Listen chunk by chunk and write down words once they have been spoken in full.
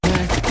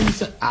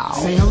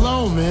Say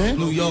hello, man.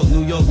 New York,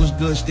 what's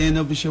good? Stand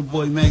up, it's your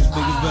boy Max,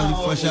 biggest belly,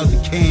 fresh out the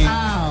can.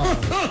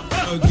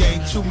 Okay,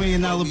 $2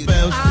 million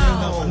bill, stand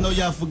up. I know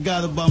y'all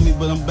forgot about me,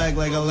 but I'm back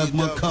like I left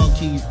my car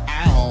keys.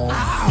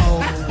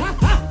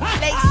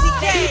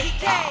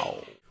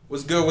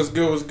 What's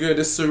good?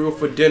 This Cereal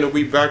for Dinner.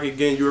 We back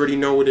again. You already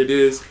know what it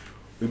is.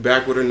 We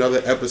back with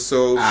another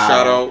episode.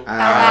 Shout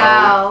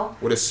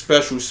out. With a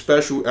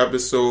special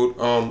episode.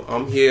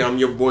 I'm here. I'm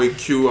your boy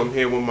Q. I'm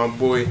here with my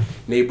boy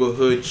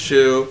Neighborhood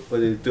Chill.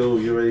 What it do?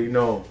 You already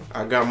know.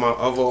 I got my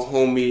other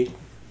homie,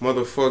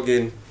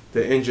 motherfucking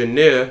the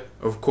engineer,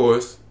 of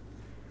course.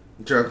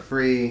 Drug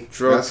free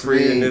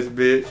in this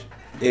bitch.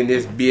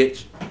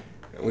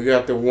 And we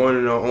got the one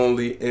and the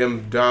only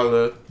M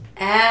Dollar.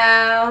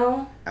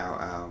 Ow.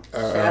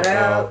 Shout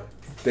out.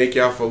 Thank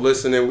y'all for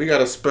listening. We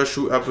got a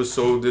special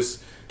episode this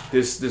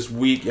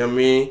week. I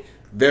mean,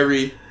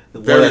 very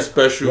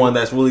special. One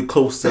that's really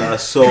close to our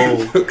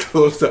soul.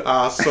 Close to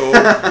our soul.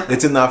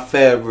 It's in our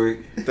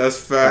fabric. That's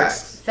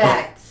facts.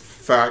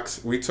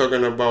 Facts. We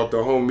talking about the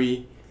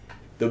homie,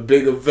 the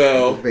Big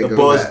Vel, the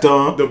Boss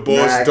Don. The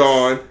Boss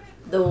Don.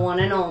 The one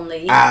and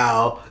only.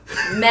 Ow.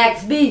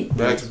 Max B.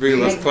 Let's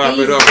clap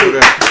it up for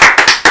that.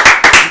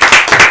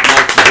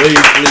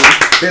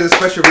 There's a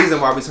special reason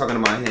why we're talking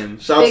about him.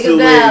 Shout to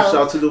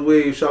the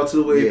wave.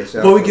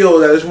 Yeah, before we get all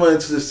that, let's run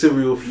into the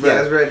cereal fact. Yeah,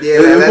 that's right. Yeah,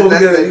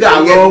 we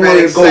got a long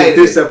way to go with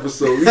this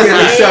episode. We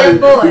get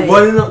excited. We're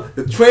running up.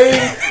 The train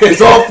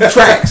is off the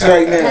tracks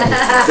right now.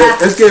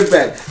 Let's get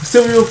back.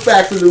 Cereal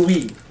fact of the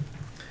week.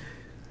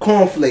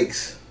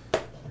 Cornflakes.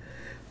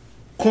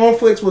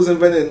 Cornflakes was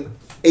invented in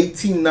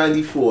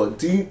 1894.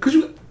 Could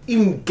you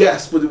even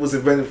guess what it was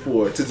invented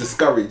for? To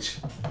discourage.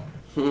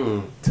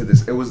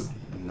 It was.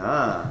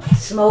 Nah.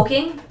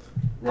 Smoking?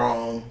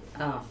 Wrong.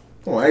 Oh.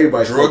 Come on,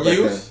 everybody. Drug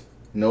use?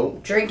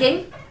 Nope.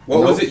 Drinking?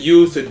 What was it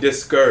used to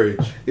discourage?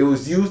 It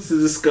was used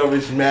to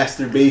discourage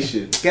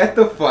masturbation. Get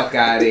the fuck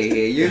out of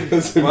here. You're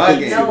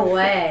bugging. No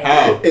way.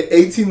 How? In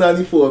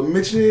 1894,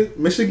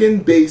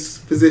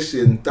 Michigan-based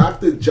physician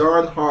Dr.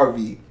 John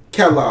Harvey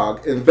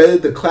Kellogg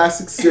invented the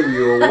classic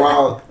cereal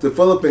while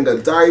developing a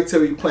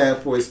dietary plan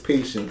for his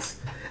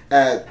patients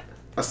at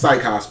a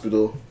psych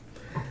hospital.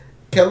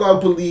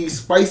 Kellogg believed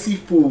spicy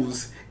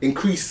foods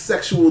increased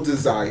sexual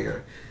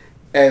desire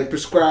and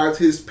prescribed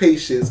his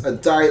patients a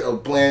diet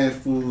of bland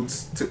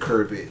foods to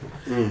curb it.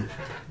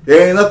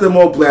 There ain't nothing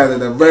more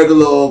bland than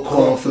regular old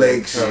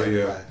cornflakes. Hell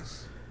yeah.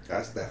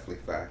 That's definitely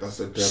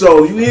facts.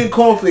 So you eat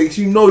cornflakes,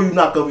 you know you're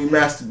not going to be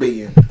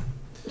masturbating.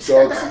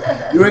 So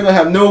you ain't going to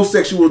have no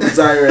sexual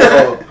desire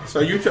at all. So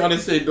you trying to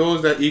say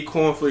those that eat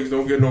cornflakes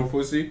don't get no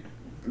pussy?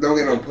 Don't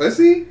get no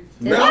pussy?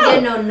 They don't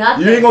get no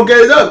nothing. You ain't going to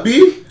get it up,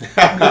 B.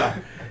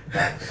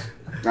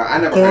 No, I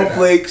never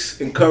Cornflakes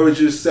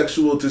encourages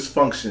sexual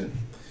dysfunction.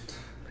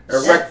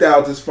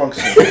 Erectile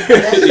dysfunction.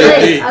 That's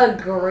like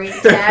a great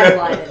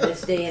tagline in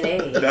this day and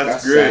age.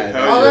 That's great.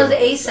 All those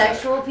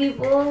asexual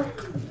people,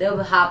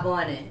 they'll hop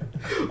on it.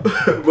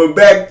 But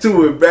back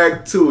to it.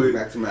 Back to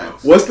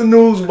Max. What's the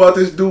news about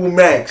this dude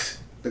Max?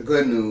 The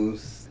good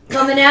news.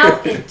 Coming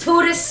out in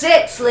 2 to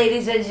 6,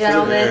 ladies and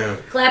gentlemen. Damn.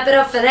 Clap it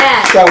up for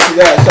that. Shout to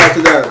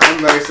that. I'm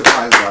very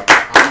surprised about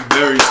that.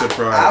 Very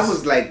surprised. I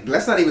was like,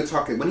 let's not even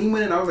talk it. When he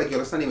went in, I was like, yo,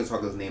 let's not even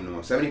talk his name no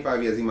more.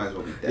 75 years, he might as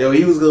well be dead. Yo,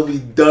 he was gonna be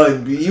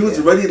done. B. He was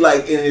already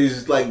like in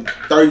his like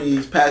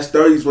 30s, past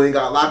 30s when he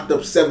got locked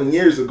up 7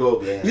 years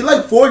ago. Yeah. He's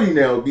like 40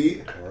 now,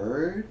 B.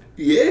 Word?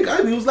 Yeah,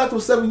 guy, he was locked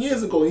up 7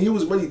 years ago and he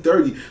was already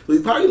 30. So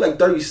he's probably like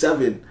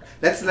 37.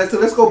 Let's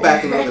go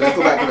back a little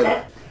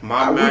bit.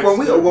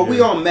 When we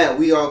all met,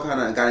 we all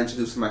kind of got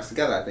introduced to Max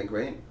together, I think,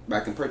 right?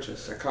 Back in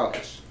Purchase at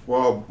college.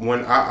 Well,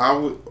 when I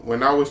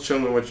was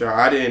chilling with y'all,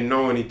 I didn't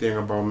know anything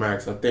about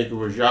Max. I think it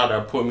was y'all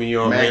that put me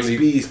on. Max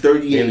B's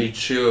 38. Mainly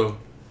Chill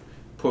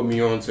put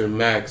me on to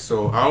Max.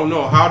 So I don't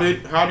know how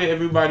did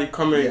everybody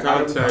come in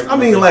contact? I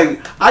mean,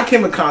 like I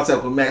came in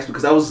contact with Max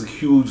because I was a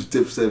huge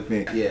Dipset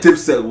fan. Yeah.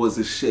 Dipset was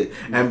the shit,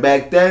 and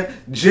back then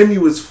Jimmy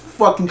was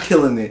fucking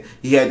killing it.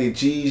 He had the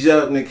G's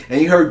up, and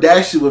you heard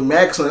that shit with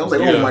Max on it. I was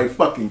like, oh my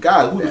fucking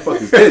god, who the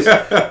fuck is this?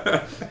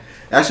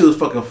 That shit was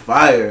fucking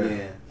fire.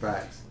 Yeah,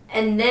 facts.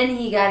 And then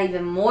he got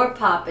even more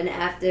popping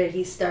after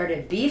he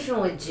started beefing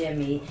with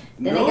Jimmy.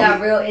 Then it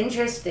got real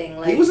interesting.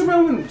 Like, he was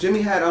around when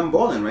Jimmy had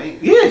Ballin',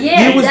 right?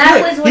 Yeah,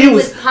 that was when he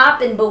was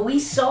popping. But we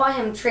saw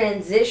him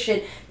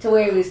transition to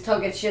where he was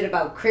talking shit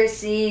about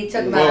Chrissy,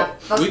 talking about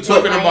we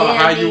talking about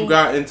how you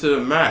got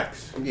into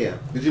Max. Yeah,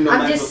 did you know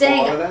Max before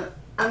all of that?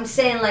 I'm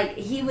saying like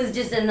he was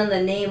just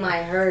another name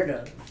I heard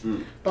of.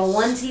 But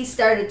once he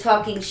started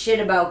talking shit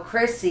about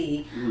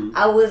Chrissy,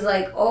 I was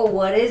like, oh,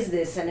 what is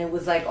this? And it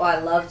was like, oh, I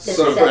love this.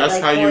 So that's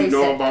how you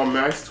know about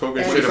Max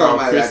talking shit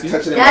about Chrissy?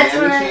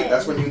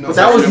 That's when you know. But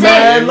that was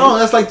mad long.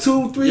 That's like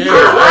 2-3 years.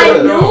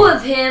 I knew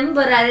of him,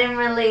 but I didn't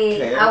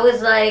really. I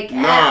was like,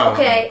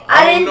 okay.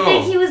 I didn't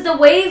think he was the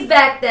wave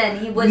back then.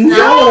 He was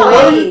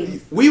not the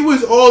wave. We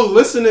was all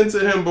listening to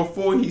him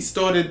before he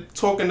started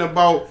talking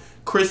about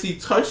Chrissy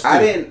touched it. I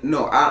didn't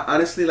know. I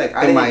honestly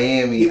in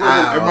Miami. In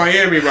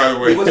Miami, by the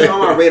way. He wasn't on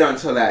my radar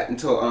until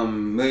 $1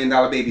 Million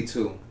Baby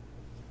 2.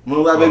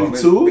 Million Dollar Baby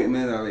 2?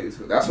 Million Dollar Baby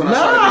 2. That's when I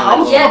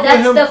started. Yeah,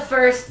 that's the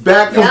first.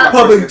 Back from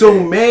public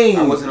domain.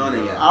 I wasn't on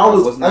it yet. I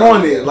was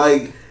on it.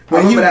 Like,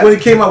 when he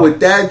came out with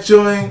that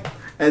joint,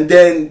 and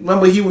then,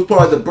 remember, he was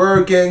part of the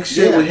Bird Gang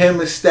shit with him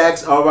and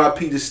Stax,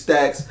 R.I.P. to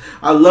Stax.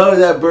 I love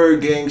that Bird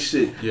Gang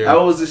shit. Yeah.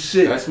 That was the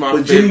shit. That's my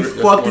but favorite.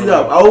 Jimmy fucked it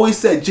up. I always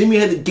said Jimmy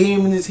had the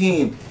game in his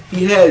hand.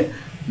 He had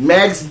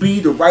Max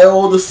B to write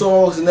all the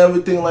songs and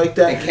everything like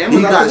that. And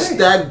he got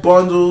Stack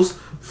bundles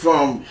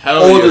from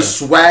the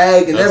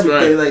swag and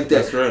everything like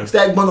that. That's right.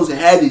 Stack bundles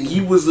had it. He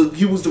was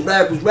the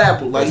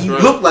rapper. Like, he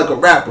looked like a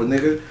rapper,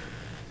 nigga.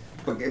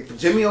 But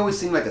Jimmy always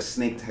seemed like a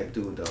snake type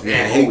dude, though.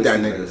 Yeah, I hate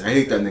that nigga.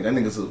 That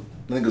nigga's a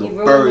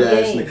bird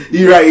ass nigga.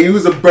 You're right. He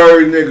was a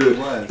bird nigga. He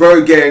was.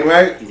 Bird Gang,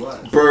 right? He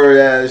was. Bird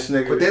ass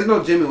nigga. But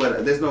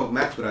there's no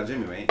Max without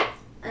Jimmy, right?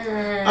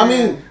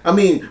 I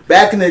mean,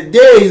 back in the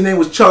day, his name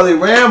was Charlie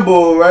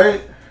Rambo,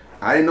 right?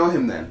 I didn't know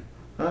him then.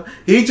 Huh?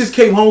 He just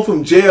came home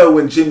from jail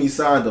when Jimmy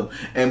signed him,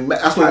 and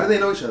that's when. How did they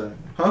know each other?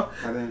 Huh?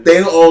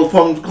 They all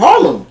from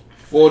Harlem.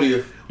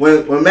 40th.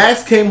 When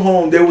Max came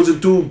home, there was a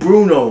dude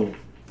Bruno.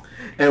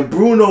 And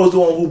Bruno was the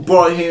one who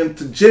brought him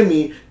to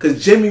Jimmy,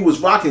 because Jimmy was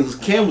rocking. Because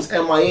Cam was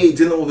MIA,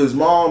 dealing with his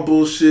mom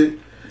bullshit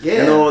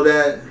and all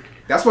that.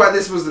 That's why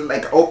this was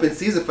like open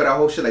season for that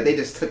whole shit. Like, they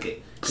just took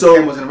it. So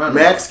Cam wasn't around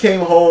Max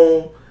came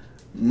home,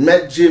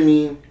 met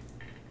Jimmy,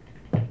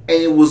 and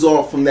it was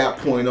all from that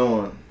point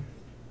on.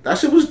 That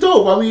shit was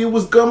dope. I mean, it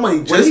was good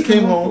money. Just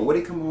came home. What did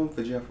he come home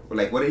for, Jeff?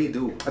 Like, what did he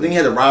do? I think he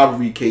had a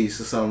robbery case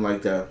or something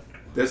like that.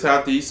 That's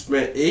after he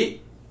spent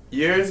 8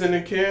 years in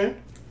the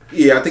can?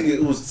 Yeah, I think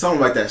it was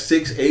something like that.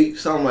 6, 8,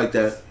 something like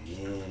that.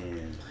 Yeah.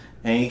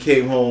 And he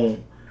came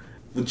home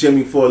with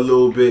Jimmy for a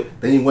little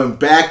bit. Then he went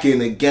back in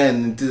again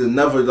and did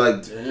another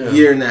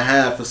year and a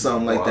half or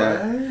something like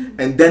that.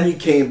 And then he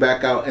came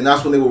back out, and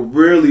that's when they were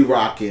really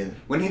rocking.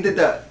 When he did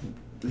that,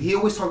 he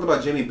always talked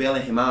about Jimmy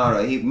bailing him out,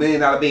 or $1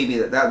 Million Baby.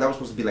 That was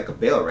supposed to be like a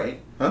bail, right?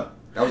 Huh?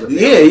 That was a bail.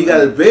 Yeah, he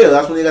got a bail.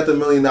 That's when he got the $1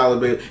 Million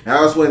Bail. And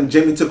that's when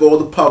Jimmy took all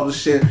the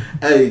publishing,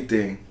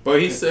 everything. But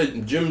he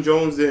said Jim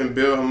Jones didn't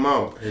bail him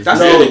out.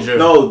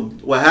 No,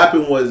 what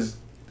happened was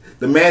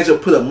the manager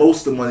put up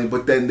most of the money,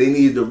 but then they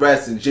needed the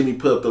rest, and Jimmy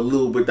put up the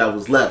little bit that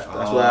was left.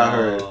 That's what I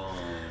heard.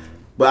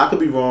 But I could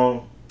be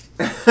wrong.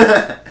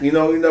 You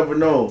never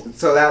know.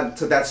 So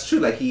that's true.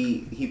 Like,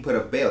 he put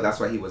up bail. That's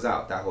why he was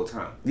out that whole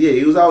time. Yeah,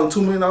 he was out on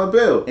 $2 million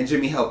bail. And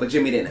Jimmy helped, but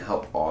Jimmy didn't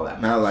help all that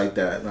much. Not like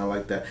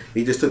that.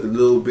 He just took a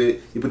little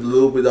bit. He put a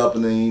little bit up,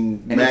 and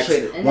then Max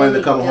wanted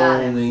to come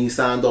home, and he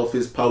signed off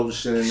his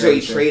publishing. And so he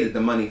traded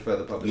the money for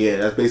the publishing. Yeah,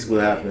 that's basically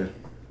what happened.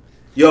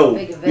 Yo,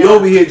 we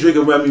over here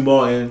drinking Remy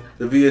Martin,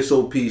 the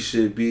VSOP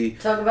shit, B.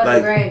 Talk about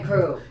the Grand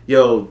Crew.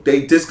 Yo,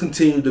 they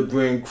discontinued the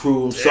Grand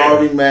Crew. I'm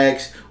sorry,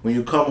 Max. When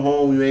you come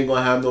home, you ain't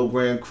gonna have no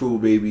Grand Crew,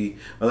 baby.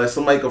 Unless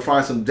somebody can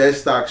find some dead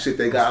stock shit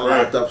they got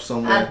locked up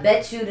somewhere. I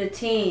bet you the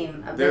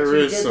team. I bet you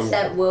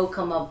Dipset will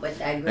come up with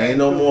that Grand Crew. Ain't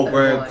no more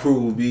Grand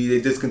Crew, B.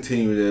 They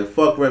discontinued it.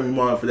 Fuck Remy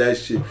Martin for that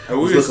shit.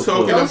 And we was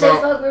talking Don't say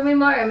fuck Remy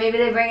Martin. Maybe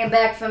they bring it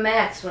back for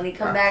Max when he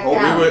come back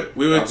out.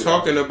 We were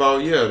talking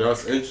about,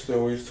 that's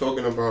interesting. We was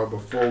talking about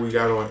before we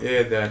got on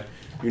air that,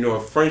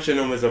 if French and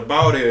them is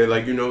about it,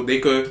 like, they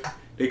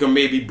could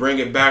maybe bring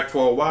it back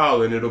for a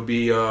while and it'll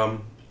be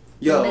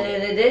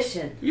limited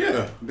edition.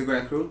 Yeah. The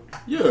Grand Crew?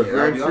 Yeah,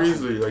 Grand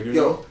Creasley, like,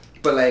 know.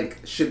 But, like,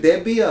 should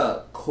there be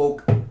a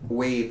Coke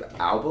Wave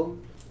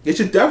album? It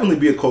should definitely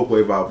be a Coke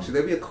Wave album. Should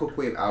there be a Coke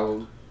Wave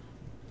album?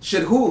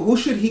 Who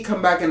should he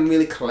come back and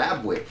really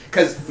collab with?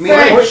 Because me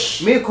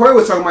and Corey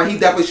was talking about he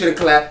definitely shouldn't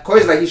collab.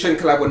 Corey's like, he shouldn't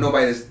collab with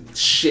nobody that's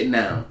shit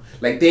now.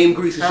 Like, Dame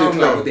Grease, he should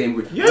collab with Dame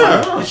Grease.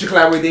 Yeah. He should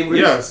collab with Dame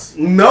Grease? Yes.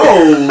 No,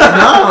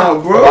 nah,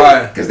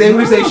 bro. Because Dame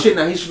Grease ain't shit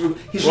now. He should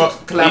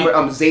collab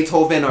with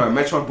Zaytoven or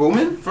Metro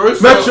Boomin.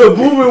 Metro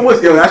Boomin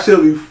was, that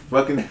should be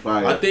fucking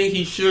fire. I think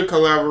he should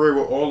collaborate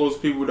with all those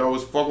people that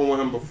was fucking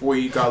with him before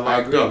he got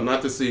locked up.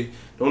 Not to say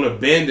don't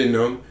abandon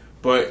them.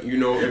 But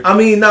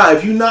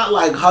if you're not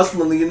like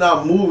hustling, you're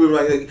not moving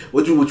like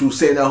what you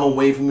saying at home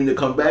waiting for me to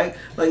come back,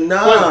 like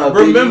nah.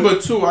 But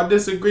remember too, I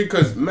disagree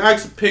because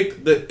Max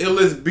picked the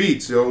illest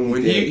beats, yo.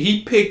 When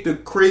he picked the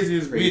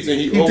craziest beats, and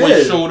he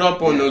always showed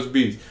up on those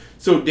beats.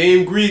 So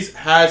Dame Grease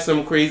had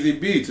some crazy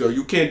beats, yo.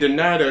 You can't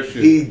deny that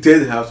shit. He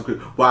did have some crazy.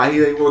 Why he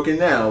ain't working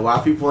now?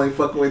 Why people ain't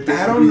fucking with Dame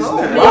Grease? I don't know.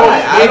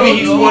 Now? Maybe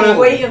he's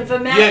waiting for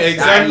Max. Yeah,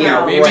 exactly.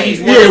 Maybe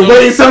he's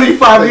waiting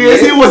 75 years.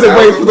 He wasn't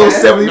waiting for those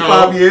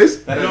 75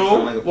 years.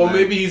 No, well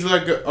maybe he's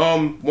like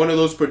one of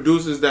those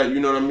producers that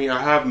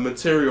I have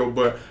material,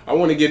 but I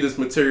want to give this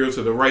material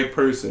to the right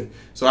person.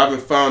 So I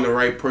haven't found the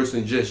right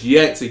person just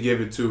yet to give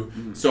it to.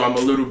 So I'm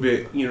a little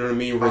bit,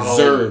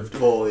 reserved.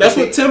 That's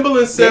what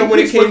Timbaland said when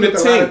it came to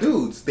Tink.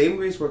 Dame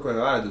Grease worked with a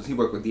lot of dudes. He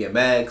worked with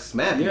DMX,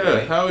 Matt. Yeah,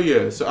 right? Hell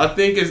yeah. So I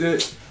think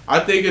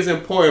it's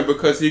important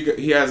because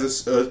he has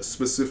a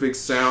specific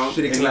sound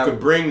and he could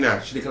bring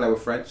that. Should he collab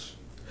with French?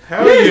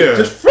 Hell yeah.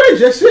 Just French,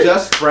 that's it.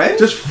 Just French?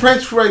 Just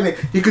French right now.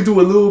 He could do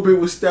a little bit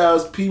with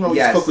Styles P. Fuck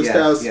with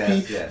Styles P.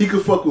 Yes. He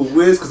could fuck with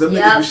Wiz because them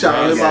niggas be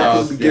shouting him out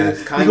from the beginning.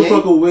 He could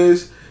fuck with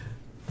Wiz.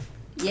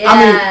 Yeah.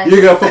 I mean,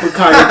 you're gonna fuck with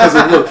Kanye because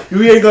of look.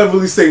 You ain't gonna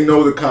really say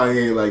no to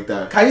Kanye like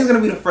that. Kanye's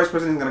gonna be the first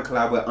person he's gonna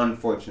collab with,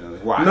 unfortunately.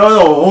 Why?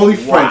 No, only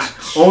French.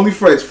 Only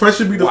French. French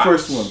should be the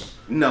first one.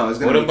 No, it's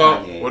gonna be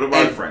Kanye. What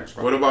about and French?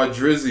 What about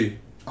Drizzy?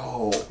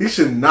 Oh, He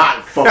should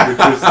not fuck with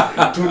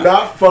this. Do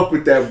not fuck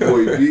with that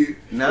boy, B.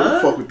 Nah?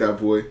 Don't fuck with that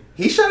boy.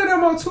 he shouted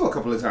him out too a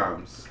couple of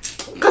times.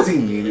 Cause he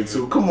needed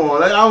to. Come on,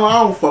 like, I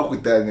don't fuck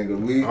with that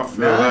nigga, B. I feel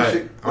Nah, like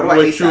shit. I'm What about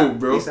with you, A$AP?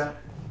 bro. A$AP?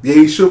 Yeah,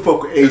 he should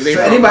fuck with They So ASAP.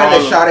 from anybody that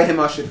Harlem. shouted him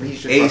out shit, he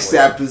should fuck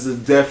ASAP is a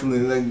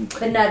definitely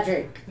But not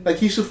Drake. like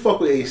he should fuck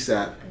with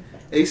ASAP.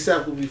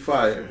 ASAP would be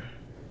fire.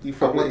 You with.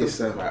 fuck with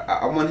ASAP.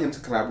 I want him to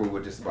collaborate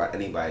with just about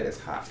anybody that's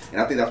hot,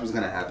 and I think that's what's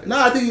gonna happen.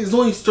 Nah, I think it's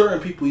only certain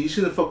people. You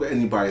shouldn't fuck with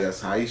anybody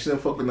that's high. You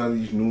shouldn't fuck with none of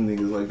these new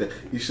niggas like that.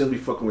 You shouldn't be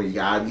fucking with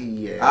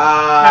Yachty.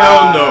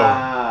 Yeah.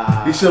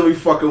 Hell You shouldn't be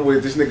fucking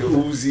with this nigga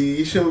Uzi.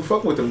 You shouldn't be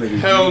fucking with them niggas.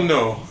 Hell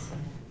no.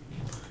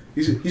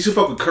 You should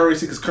fuck with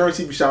Currency because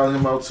Currency be shouting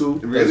him out too.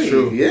 Really? That's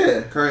true.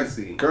 Yeah.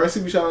 Currency.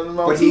 Currency be shouting him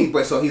out too.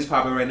 But so he's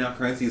popping right now.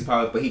 Currency is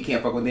popping, but he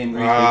can't fuck with Dame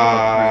Grease.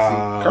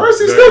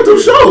 Currency still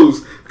do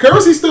shows.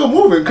 Currency still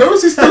moving.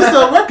 Currency still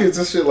sell records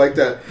and shit like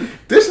that.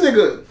 This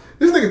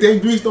nigga Dame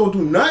Grease don't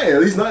do nothing.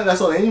 At least nothing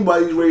that's on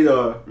anybody's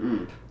radar.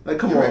 Like,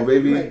 come on,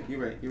 baby. You're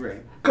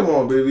right. Come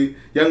on, baby.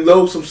 Young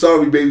Los, I'm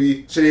sorry,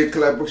 baby. Should he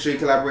collaborate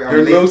on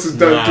Young Lazy? Los is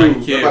done Nah, too. he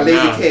What can't. about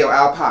Lazy Nah. K or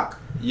Al Pac?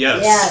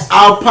 Yes.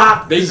 I'll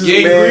pop. They this is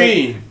gay man.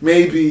 green.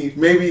 Maybe.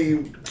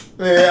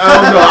 Man,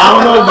 I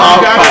don't know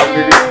about Al Pop,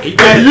 nigga. He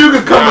And you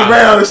can come Nah.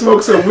 around and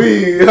smoke some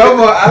weed. Come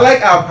on, I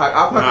like Al Pac.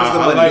 Al Pac was Nah,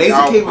 good I money. like Lazy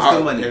Al K was Pac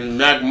good money. and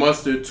Mac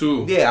Mustard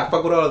too. Yeah, I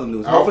fuck with all of them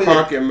dudes. Al Hopefully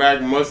Pac and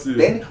Mac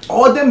Mustard.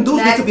 all them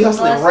dudes need to be Max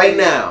hustling Mustard. right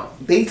now.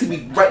 They need to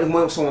be right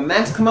when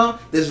Max come out.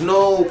 There's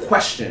no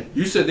question.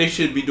 You said they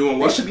should be doing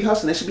They what? should be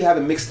hustling. They should be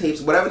having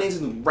mixtapes. Whatever they need to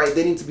do, right?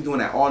 They need to be doing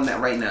that all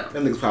that right now.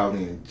 Them niggas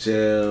probably in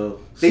jail.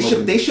 They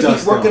should be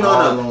working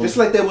on a just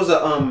like there was a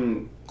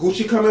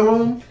Gucci coming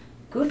home.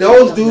 Gucci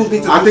Those coming dudes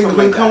need to home. I think something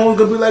Queen like Kong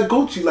gonna be like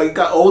Gucci. Like,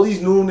 got all these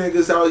new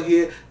niggas out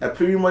here that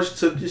pretty much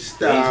took your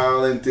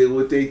style and did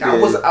what they did. I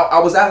was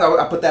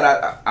put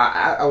that.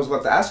 I was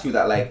about to ask you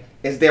that. Like,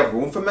 is there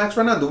room for Max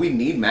right now? Do we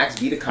need Max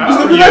B to come He's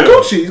out? gonna be like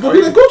Gucci. He's gonna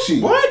be like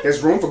Gucci. What?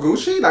 There's room for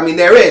Gucci? I mean,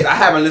 there is. I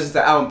haven't listened to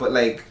the album, but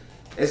like,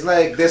 it's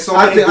like there's so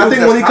many. I think dudes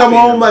when he that's come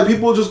copying home, him. like,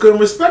 people just gonna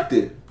respect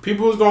it.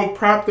 People's gonna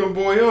prop them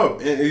boy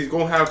up, and he's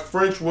gonna have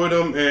French with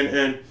him,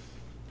 and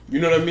you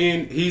know what I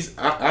mean.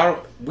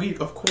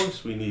 Of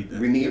course we need that.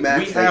 We need Max,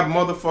 We like- have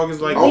motherfuckers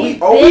like All We've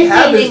we been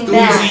have is needing dudes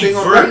that that sing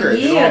on for record.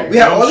 years. We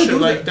have all the shit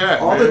dudes like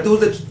that, all man. the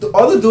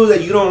dudes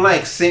that you don't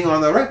like sing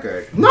on the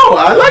record. No,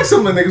 I like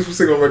some of the niggas who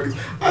sing on records.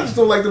 I just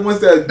don't like the ones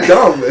that are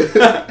dumb.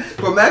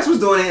 But Max was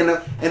doing it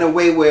in a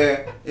way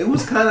where it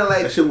was kind of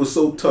like That shit was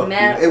so tough.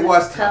 Max- dude. it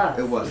was Tough. tough.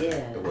 It was. Yeah.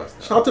 It was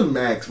tough. Shout out to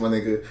Max, my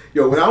nigga.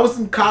 Yo, when I was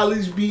in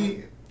college,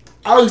 B,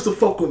 I used to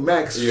fuck with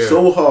Max Yeah,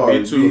 so hard.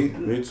 Me too. B.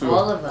 Me too.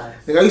 All of us.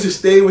 Like, I used to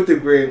stay with the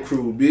Grand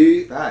Crew,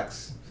 B.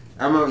 Facts.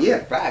 I remember,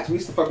 facts. We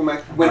used to fuck with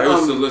Max. When I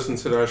used to listen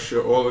to that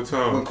shit all the when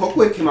time. Coke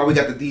Wave came out, we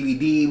got the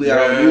DVD, we got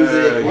our Yeah,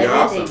 music.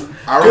 yeah. Everything.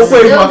 I Coke remember,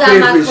 Wave Still my got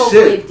my favorite Coke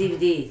shit. Wave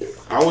DVDs.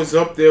 I was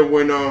up there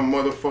when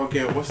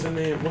motherfucking what's the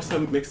name? What's the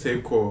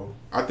mixtape called?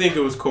 I think it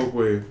was Coke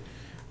Wave.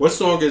 What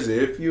song is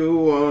it? If you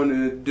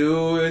wanna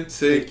do it,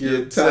 take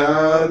your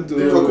time,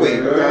 do Coke it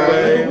Wave.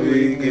 right.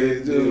 We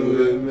can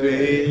do it,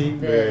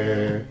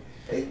 baby.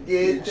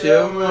 Get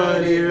your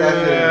money right.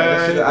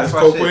 That's my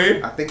Coke shit.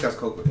 Wave? I think that's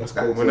Coke Wave. That's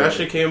got When that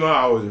shit came out,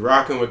 I was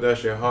rocking with that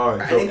shit hard.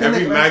 So Anything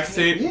every that Max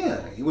tape,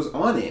 Yeah, he was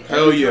on it.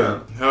 Hell every yeah.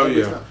 time. Hell Every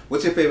yeah. time.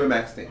 What's your favorite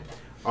Max tape?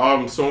 so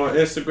on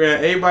Instagram,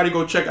 everybody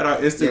go check out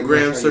our Yeah, Instagram,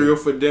 we'll Cereal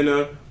for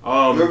Dinner.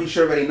 You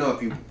should already know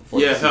if you.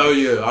 Yeah, hell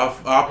yeah.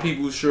 Our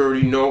people sure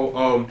already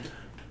know.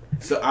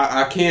 So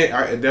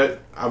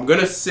I'm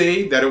gonna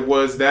say that it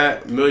was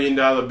that $1 Million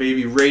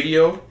Baby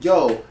Radio.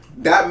 Yo,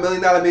 that $1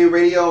 Million Baby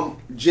Radio,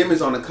 Jim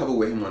is on the cover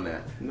with him on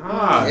that.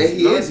 Nah, Yeah,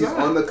 he no, is. it's He's not.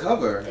 on the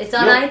cover. It's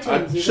on Yo, iTunes. I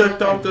You can checked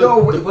look out at the, it.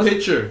 No, the it wasn't-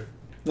 picture.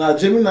 Nah,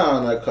 Jimmy not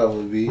on that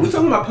cover, B. We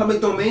talking about public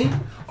domain?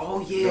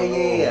 Oh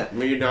yeah. $1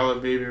 Million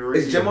Baby Radio.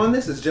 Is Jim on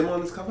this? Is Jim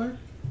on this cover?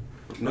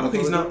 No,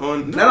 he's not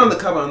on. Not on the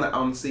cover. On the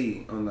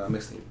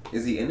mixtape.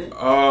 Is he in it?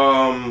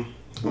 I'm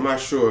not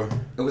sure.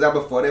 Was that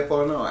before they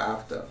falling out or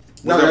after?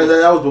 No,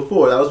 that was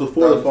before. That was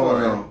before That the was phone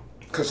before, round.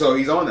 Cause so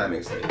he's on that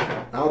mixtape.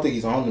 I don't think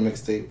he's on the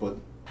mixtape, but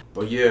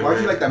But yeah, Why'd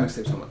man. you like that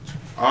mixtape so much?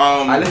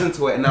 I listened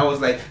to it and I was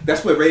like,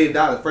 that's what Ready to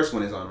Die, the first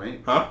one is on, right?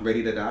 Huh?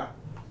 Ready to Die.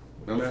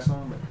 Remember that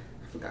song?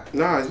 I forgot.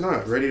 Nah, it's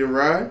not. Ready to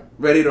Ride?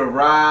 Ready to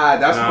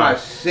Ride. That's Nah. my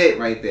shit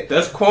right there.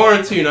 That's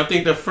Quarantine. I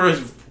think the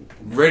first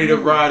Ready to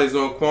Ride is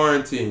on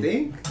Quarantine.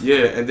 Think?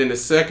 Yeah, and then the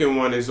second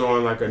one is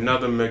on like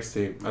another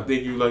mixtape. I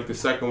think you like the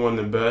second one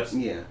the best.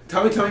 Yeah.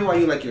 Tell me why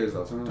you like yours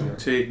though. Tell me why you like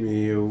yours. Take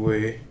Me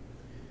Away.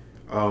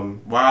 Why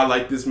I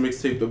like this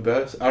mixtape the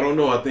best? I don't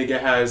know. I think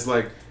it has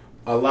like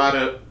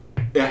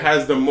it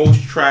has the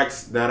most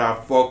tracks that I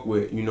fuck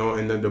with, you know,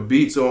 and the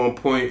beats are on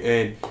point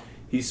and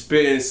he's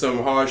spitting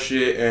some hard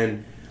shit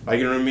and like,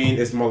 you know what I mean?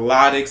 It's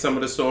melodic. Some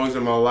of the songs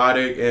are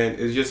melodic and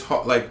it's just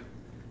hard, like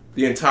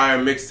the entire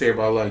mixtape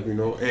I like, you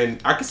know.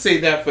 And I could say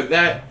that for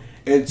that.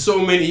 and so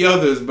many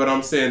others. But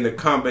I'm saying the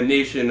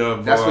combination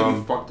of that's when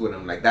you fucked with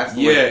him. Like that's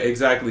the yeah,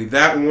 exactly.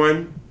 That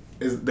one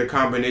is the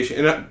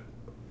combination, and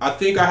I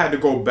think I had to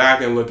go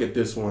back and look at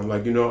this one.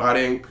 Like I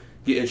didn't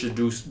get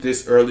introduced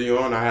this early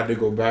on. I had to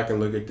go back and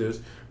look at this.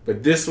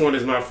 But this one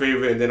is my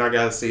favorite, and then I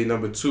gotta say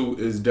number 2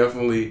 is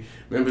definitely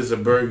Members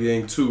of Bird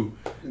Gang 2.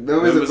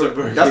 Members of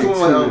Bird Gang. That's the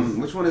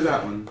one. Which one is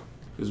that one?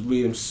 Cause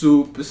we them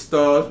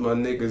superstars, my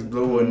niggas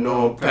blowing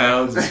on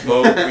pounds of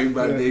smoke. We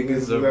my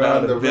niggas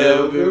around the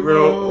velvet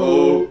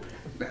road.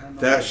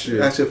 That shit.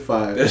 That shit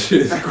fire. That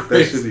shit is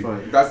crazy.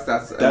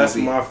 That's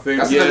my favorite.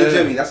 That's another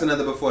Jimmy. That's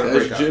another before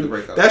the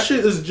breakout. That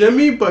shit is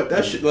Jimmy, but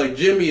that shit like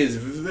Jimmy is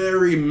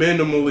very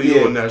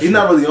minimally on that shit. He's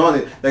not really on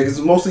it. Like it's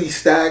mostly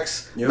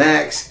Stacks,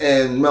 Max,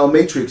 and Mel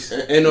Matrix.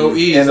 NOE.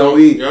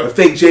 The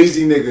fake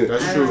Jay-Z nigga.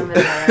 That's true.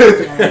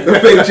 The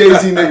fake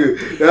Jay-Z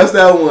nigga. That's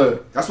that one.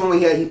 That's when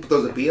he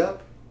throws a B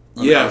up?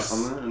 Yes.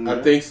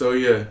 I think so,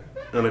 yeah.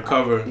 On the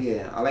cover.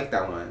 Yeah, I like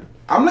that one.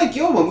 I'm like,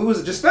 yo, when we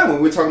was just then,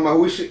 when we were talking about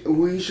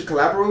who he should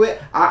collaborate with,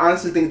 I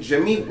honestly think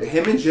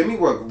him and Jimmy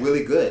work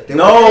really good. They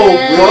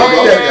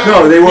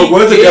work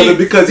well together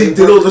because he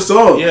did all the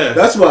songs. Yeah.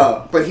 That's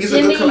why. But he's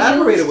a good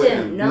collaborator with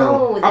him.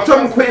 No. I'm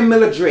talking Quentin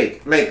Miller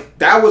Drake. Like,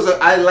 that was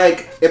I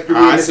like If the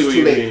Realness Is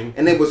Too Late.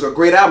 And it was a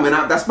great album,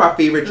 and that's my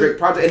favorite Drake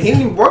project. And he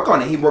didn't even work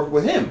on it. He worked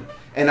with him.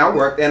 And I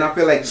worked, and I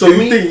feel like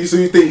Jimmy, you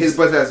think his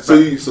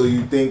so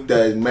you think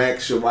that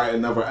Max should write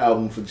another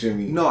album for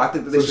Jimmy? No, I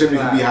think that they should Jimmy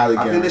can be hot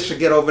again. I think they should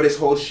get over this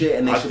whole shit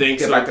and they should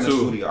get back in the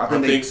studio.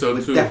 I think so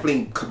too.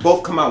 Definitely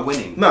both come out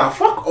winning. Nah,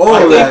 fuck all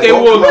that. I think they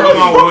will come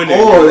out winning.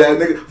 All that,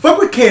 nigga. Fuck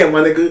with Cam, my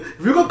nigga.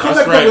 If you're gonna come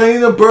back from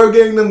Lane and Bird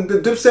Gang, the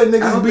Dipset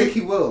niggas, I don't think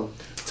he will.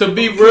 To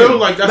be real,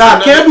 like that's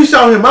nah, Cam be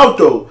shouting him out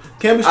though.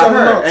 Cam be shouting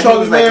him out.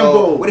 Charlie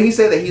Lambo. What did he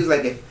say that he was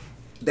like?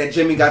 That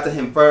Jimmy got to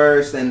him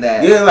first, and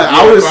that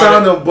I would have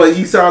signed him, but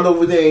he signed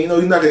over there. He's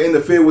not gonna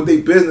interfere with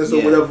their business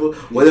or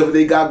whatever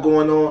they got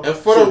going on. And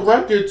for the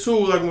record too,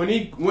 like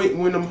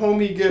when them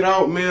homie get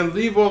out, man,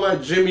 leave all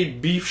that Jimmy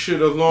beef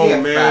shit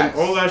alone, man. Facts.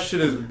 All that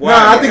shit is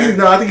wild.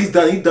 I think he's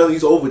done.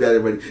 He's over that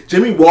already.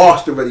 Jimmy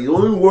washed already.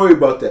 Don't even worry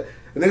about that.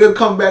 And they're gonna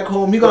come back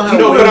home. He gonna have.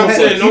 You know what I'm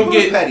saying? Don't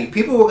get petty.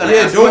 People were gonna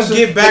ask don't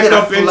get back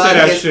up into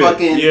that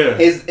shit.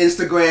 His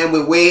Instagram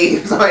with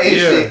waves on his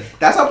shit.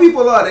 That's how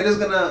people are. They're just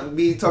gonna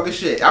be talking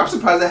shit. I'm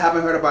surprised I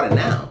haven't heard about it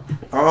now.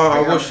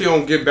 I wish he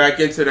don't get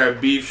back into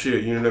that beef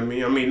shit. You know what I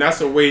mean? I mean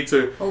that's a way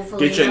to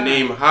get your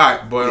name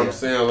hot. But I'm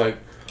saying like,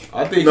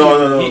 I think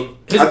no.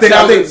 I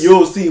think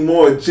you'll see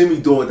more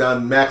Jimmy doing it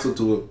than Max will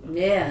do it.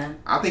 Yeah.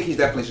 I think he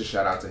definitely should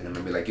shout out to him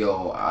and be like,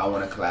 yo, I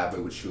want to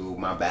collaborate with you.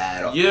 My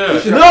bad. Yeah.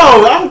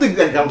 I don't think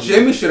that.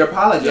 Jimmy should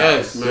apologize.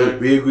 Yes, man.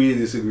 We agree to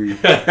disagree.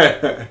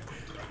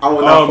 I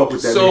will not fuck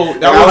with that. So I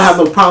don't have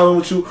no problem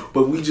with you,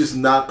 but we just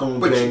not gonna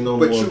bang no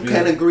more. But you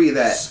can agree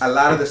that a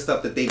lot of the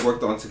stuff that they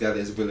worked on together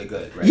is really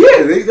good, right?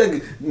 Yeah,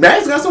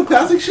 Max got some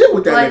classic shit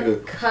with that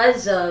nigga.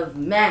 Because of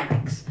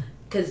Max,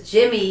 because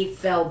Jimmy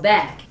fell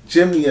back.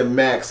 Jimmy and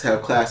Max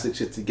have classic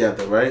shit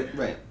together, right?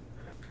 Right.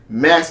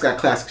 Max got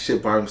classic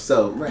shit by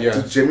himself. Right. Yeah.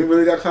 Did Jimmy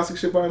really got classic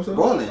shit by himself?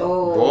 Ballin'.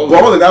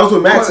 Ballin'. That was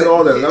with Max and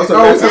all that. That was with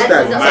Max and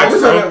Stack.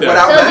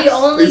 So the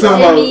only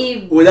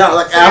Jimmy without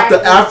like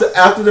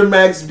after the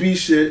Max B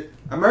shit.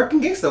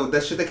 American Gangsta,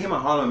 that shit that came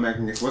out, Harlem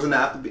American Gangsta, wasn't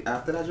that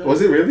after that? Joke?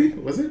 Was it really?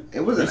 Was it? It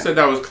wasn't. You said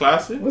that was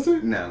classic? Was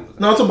it? No. I'm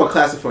talking about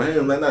classic for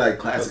him. Not like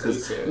classic.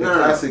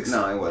 Classics.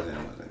 No, it wasn't.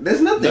 There's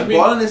nothing.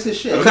 Ballin' is his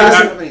shit.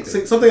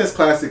 Classic. Something that's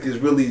classic is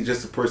really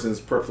just a person's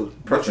preference.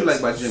 What you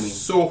like by Jimmy?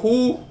 So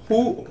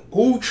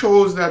who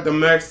chose that the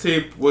Max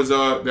tape was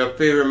their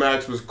favorite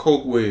Max was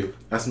Coke Wave?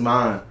 That's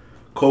mine.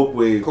 Coke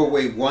Wave. Coke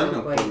Wave 1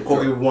 or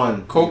Coke Wave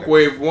 1? Coke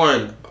Wave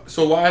 1.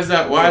 So why is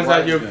that? Why is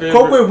that your favorite?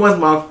 Coke Wave 1's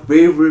my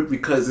favorite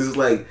because it's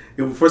like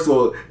first of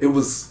all, it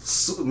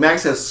was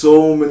Max has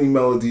so many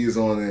melodies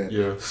on it.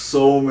 Yeah.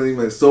 So many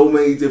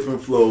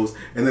different flows,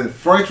 and then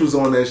French was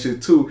on that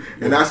shit too.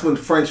 And that's when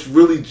French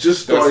really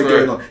just started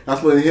getting on.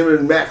 That's when him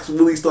and Max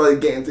really started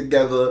getting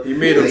together. He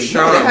made him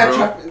shine,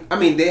 bro.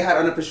 They had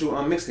unofficial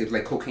mixtapes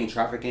like Cocaine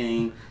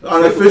Trafficking.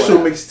 Unofficial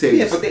mixtapes.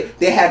 Yeah, but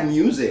they had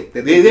music.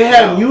 They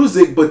had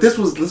music, but this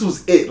was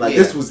it. Like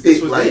this was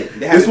it. Like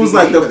this was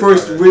like the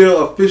first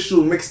real official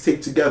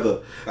mixtape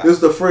together. This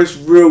was the first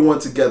real one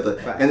together,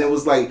 and it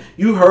was like.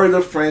 You heard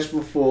of French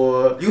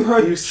before. You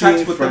heard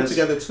tracks with them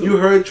together too. You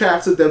heard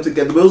tracks with them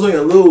together, but it was only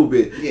a little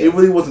bit. Yeah. It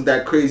really wasn't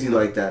that crazy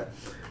like that.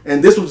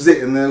 And this was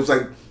it. And then it was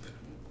like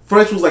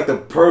French was like the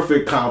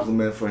perfect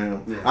compliment for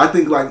him. Yeah. I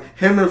think like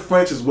him and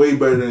French is way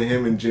better than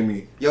him and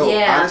Jimmy.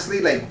 Honestly,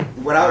 like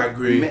I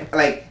agree.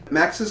 Like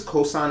Max's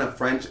cosign of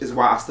French is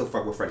why I still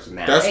fuck with French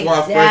now. That's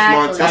why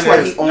French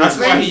Montana. That's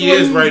why he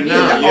is right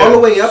now. All the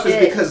way up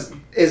is because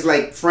it's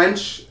like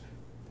French.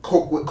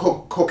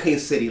 Cocaine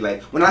City.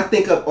 Like when I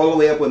think of all the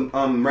way up with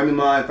Remy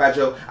Ma and Fat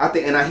Joe, I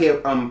think, and I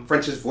hear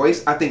French's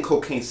voice, I think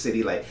Cocaine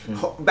City. Like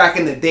back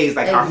in the days,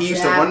 like how he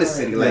used to run the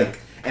city. Like,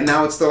 and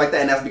now it's still like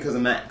that, and that's because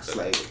of Max.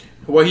 Like,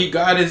 Well, he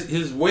got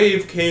his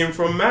wave came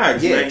from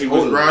Max. Yeah, man. They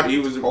was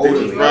riding that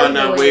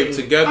Totally. wave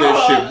together and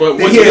shit. But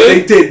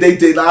They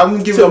did. I'm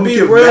gonna give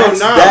Max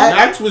that.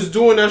 Max was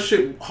doing that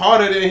shit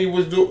harder than he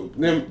was doing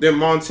than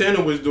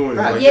Montana was doing.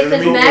 Right. Like, Yeah, you know what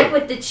because I mean? Mac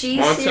with the cheese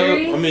Montana,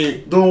 series. I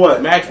mean, Doing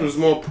what? Max was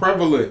more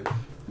prevalent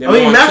than I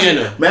mean,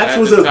 Montana. Max at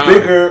was the a time.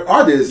 bigger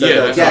artist. Yeah, at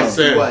that that's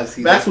what time. I'm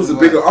saying. Max was a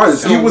bigger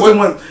artist. So He was what- the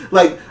one.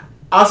 Like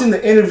I seen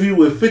the interview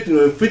with 50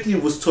 when 50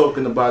 was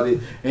talking about it,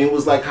 and it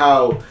was like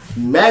how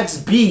Max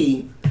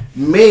B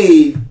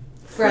made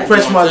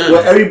French Montana,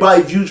 where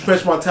everybody viewed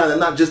French Montana,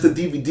 not just the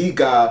DVD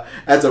guy,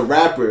 as a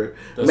rapper.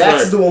 That's Max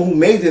right. is the one who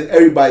made it.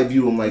 Everybody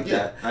view him like Yeah,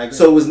 that. I agree.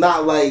 So it was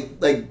not like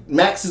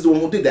Max is the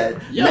one who did that.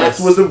 Yes. Max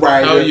was the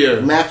writer. Hell yeah.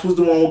 Max was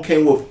the one who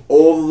came with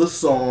all of the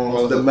songs,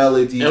 All the the-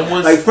 melody. And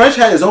once- Like French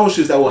had his own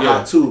shits that were Yeah.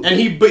 hot too. And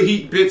he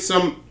bit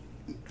some.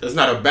 That's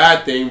not a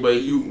bad thing, but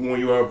when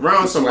you're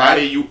around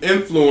somebody, you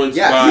influenced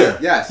Yes, by. yeah,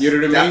 yes, You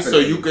know what I mean? So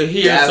definitely. you could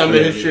hear some of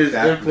his shit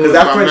Definitely. Cause influenced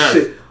that by French Max.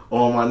 shit,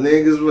 all my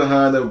niggas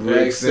behind the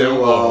bricks and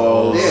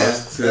walls. Yeah.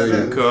 Till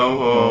you Come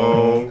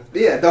home.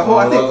 Yeah, the whole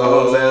I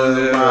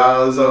think.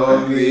 miles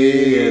on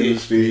me and the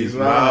streets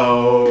my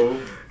home.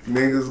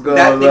 Niggas gonna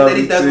That thing love that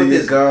he you does till with you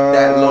his gone.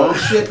 that long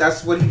shit,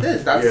 that's what he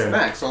does. That's Yeah.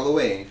 Max all the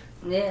way.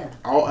 Yeah.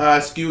 I'll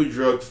ask you,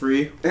 drug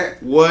free.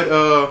 What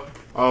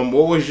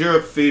was your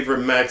favorite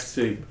Max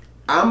tape?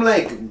 I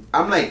like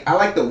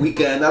The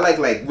Weeknd. I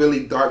like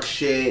really dark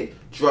shit,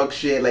 drug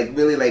shit, like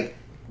really like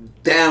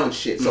down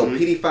shit. So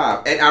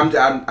PD5, and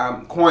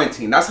I'm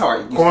quarantine. That's how I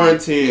used to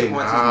Quarantine.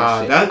 quarantine's my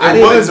shit. That I it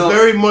didn't was know-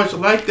 very much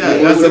like that.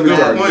 Yeah, it That's was a very good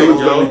dark. point, It was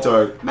very yo.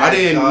 dark. I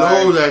didn't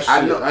know that shit.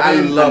 I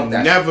didn't love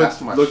that. Never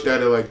That's my looked shit.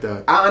 at it like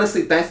that. I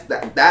honestly think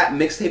that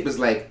mixtape is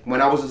like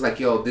when I was just like,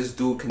 yo, this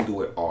dude can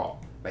do it all.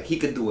 Like he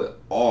could do it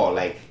all.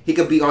 Like he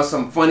could be on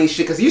some funny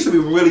shit because he used to be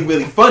really,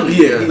 really funny.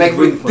 Yeah, like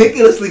really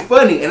ridiculously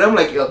funny. And I'm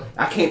like, yo,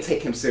 I can't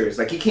take him serious.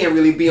 Like he can't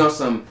really be on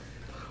some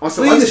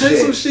other He said shit.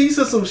 some shit. He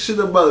said some shit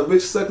about a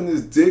bitch sucking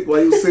his dick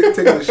while he was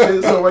taking the shit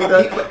or something like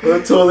that on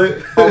the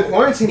toilet. On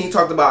Quarantine, he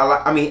talked about a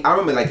lot. I mean, I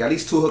remember like at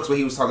least 2 hooks where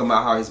he was talking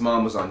about how his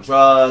mom was on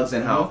drugs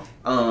and how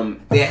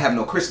they didn't have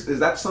no Christmas. Is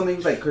that something he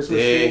was like Christmas?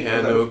 They tree?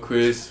 had Was no that-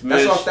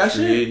 Christmas. That's off that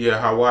tree. shit? Yeah,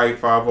 Hawaii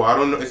 5-0. I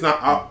don't know. It's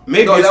not.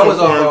 Maybe No, it's that on was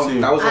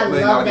Quarantine. that was I on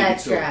Million love Dollar that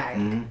Baby too.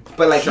 track.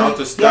 But like Shout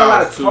he to had a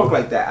lot of Styles, talk too.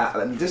 like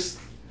that.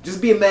 Just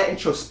being mad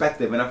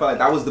introspective, and I felt like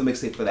that was the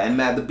mixtape for that.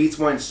 And the beats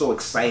weren't so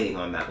exciting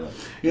on that one.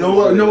 You know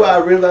what? You know what I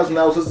realized when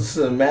I was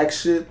listening to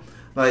Max shit.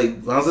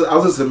 Like I was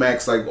listening to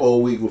Max like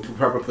all week with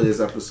prepping for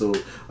this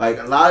episode. Like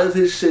a lot of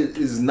his shit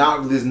is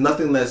not. There's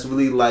nothing that's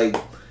really like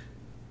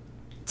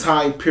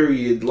time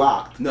period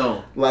locked.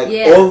 No, Like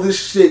Yeah. all this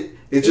shit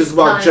is just It's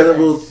about timeless.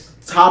 general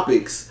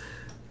topics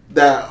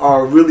that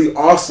are really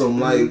awesome.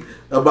 Like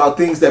about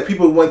things that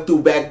people went through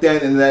back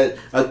then, and that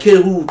a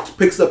kid who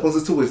picks up and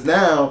listens to it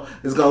now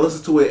is gonna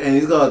listen to it, and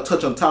he's gonna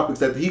touch on topics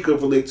that he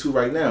could relate to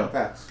right now.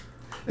 facts.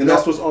 And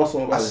that's what's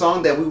awesome A about it.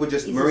 song that we were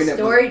just He's a Marina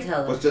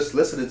storyteller. was just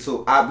listening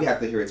to. We have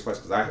to hear it twice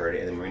because I heard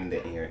it and Marina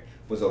didn't hear it.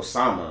 Was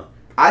Osama.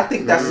 I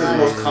think that's his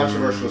most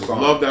controversial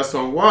song. Love that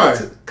song. Why?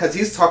 Because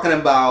he's talking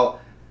about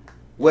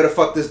where the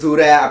fuck this dude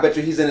at. I bet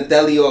you he's in a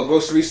deli or a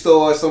grocery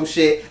store or some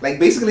shit. Like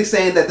basically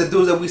saying that the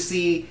dudes that we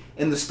see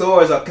in the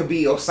stores could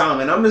be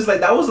Osama. And I'm just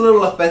like, that was a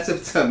little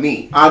offensive to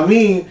me. I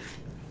mean,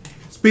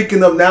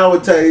 speaking of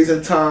nowadays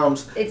and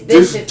times, It's been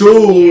this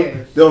 15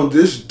 years.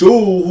 this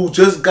dude who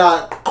just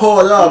got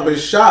caught up and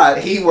shot,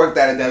 He worked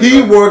at a deli.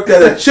 he worked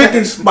at a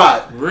chicken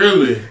spot.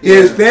 Really? Yeah,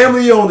 his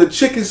family owned a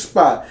chicken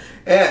spot.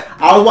 And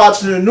I was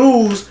watching the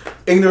news,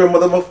 ignorant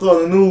motherfucker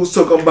on the news,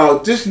 talking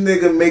about this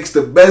nigga makes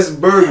the best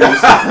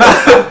burgers.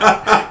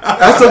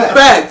 That's a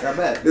fact. I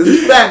bet.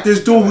 It's a fact.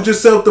 This dude who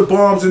just set up the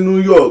bombs in New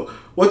York.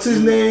 What's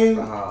his name?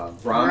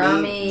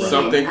 Rami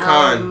Something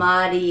Khan.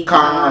 Almighty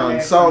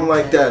Khan, something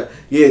like that.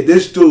 Yeah,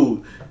 this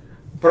dude.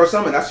 But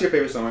Osama, that's your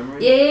favorite song,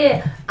 right?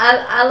 Yeah.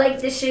 I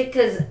like this shit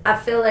because I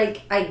feel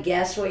like I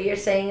guess what you're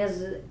saying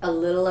is a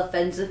little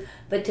offensive,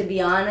 but to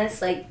be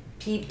honest, like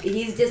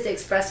he's just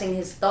expressing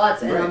his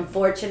thoughts, and Right.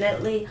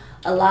 unfortunately,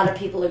 a lot of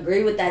people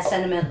agree with that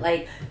sentiment.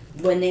 Like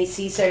when they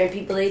see certain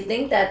people, they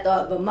think that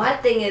thought. But my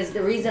thing is,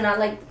 the reason I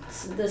like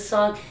the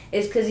song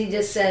is because he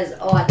just says,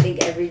 "Oh, I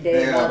think every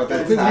day about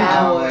the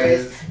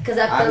towers." Because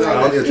I feel I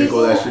don't like even think all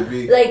people, that should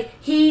be. like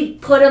he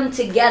put them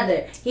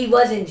together. He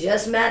wasn't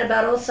just mad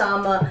about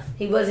Osama.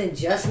 He wasn't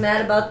just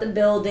mad about the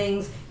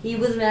buildings. He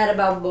was mad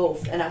about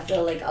both. And I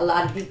feel like a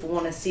lot of people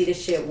want to see the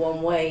shit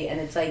one way, and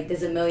it's like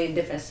there's a million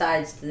different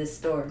sides to this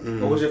story.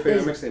 What was your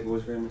favorite mixtape? What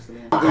was your favorite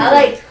mixtape? I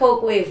like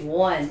Coke Wave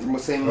 1.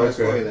 Same Okay.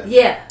 story then.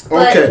 Yeah,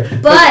 but Okay.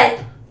 but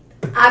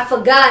I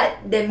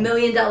forgot that $1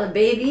 Million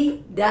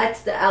Baby.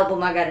 That's the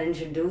album I got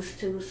introduced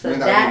to. So $1 Million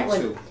that Baby was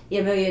 2.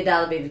 $1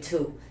 Million Baby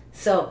 2.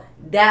 So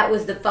that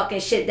was the fucking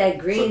shit. That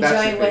green that's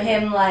joint your with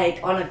favorite. him like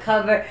on a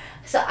cover.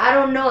 So I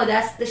don't know.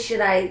 That's the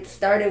shit I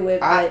started with.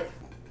 But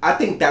I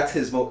think that's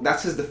his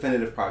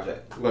definitive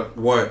project. What?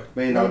 $1 $1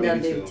 Million Million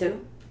Baby Baby 2.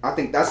 2. I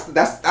think that's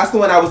the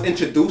one I was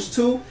introduced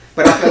to,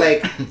 but I feel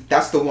like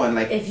that's the one.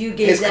 Like If you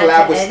gave his that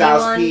collab to with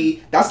Styles anyone-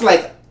 P, that's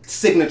like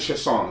signature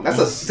song. That's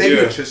a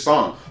signature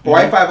song.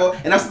 Hawaii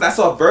Five-0, and that's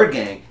off Bird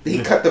Gang.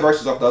 He cut the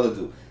verses off the other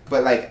dude.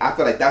 But like, I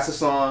feel like that's a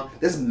song.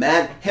 This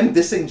mad him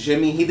dissing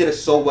Jimmy. He did it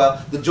so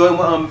well. The joint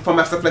from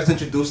Master Flex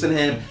introducing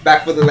him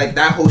back for the like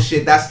that whole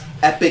shit. That's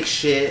epic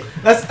shit.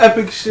 That's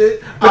epic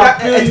shit. But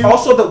it's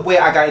also the way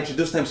I got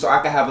introduced to him, so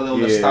I could have a little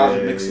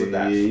nostalgia mix with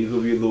that. Yeah, you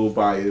could be a little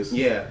biased.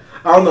 Yeah.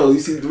 I don't know. You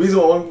see, the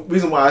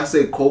reason why I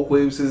say Coke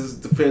Waves is his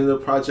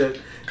definitive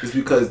project is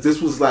because this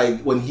was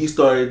like when he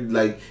started,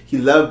 like he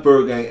left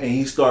Bird Gang and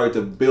he started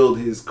to build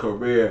his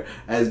career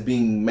as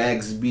being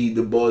Max B,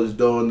 the Boys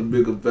Dawn, the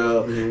Bigger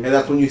Bell, and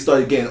that's when you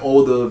started getting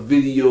all the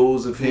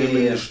videos of him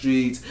in the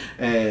streets,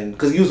 and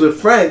because he was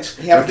with French,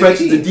 and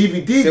French is the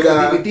DVD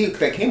guy. The DVD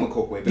that came with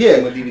Coke Wave. Yeah,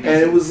 and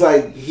it was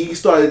like he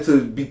started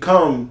to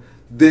become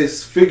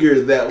this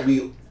figure that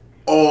we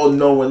all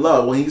know and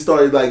love. When he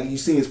started, like, you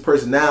see his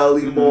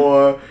personality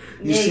more.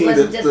 You see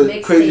the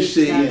crazy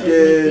shit he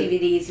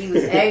did. DVDs, he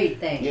was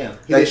everything. Yeah,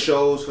 he did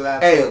shows for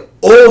that. And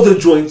all the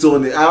joints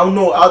on it. I don't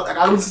know.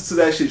 I listen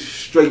to that shit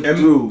straight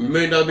through.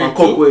 May not be on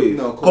Coke Wave.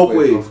 No,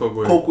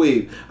 Coke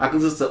Wave. I can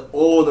listen to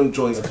all them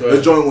joints. Right.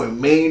 The joint with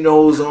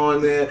Mano's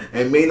on there,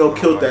 and Mano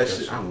killed that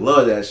shit. I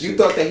love that shit. You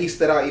thought that he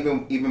stood out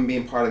even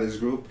being part of this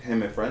group,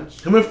 him and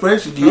French? Him and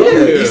French,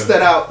 yeah. He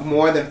stood out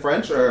more than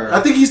French, or I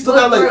think he stood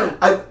out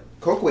like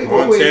Coke Wave.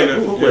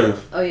 Montana. Coke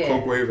Wave. Oh yeah.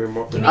 Coke Wave and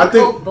Montana. I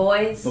think Coke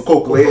Boys.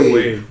 Coke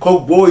Wave.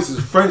 Coke Boys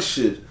is French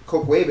shit.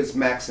 Coke Wave is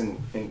Max in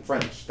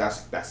French.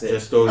 That's it.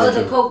 Just those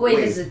the Coke Wave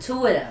is the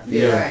two of them.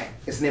 Yeah. Right.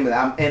 It's the name of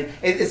that, and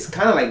it's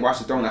kind of like Watch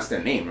the Throne. That's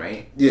their name,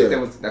 right? Yeah.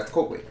 That's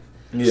Coke Wave.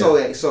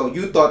 Yeah. So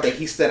you thought that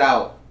he stood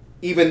out,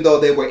 even though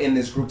they were in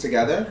this group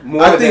together,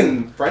 more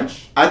than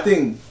French? I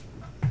think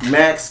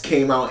Max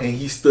came out and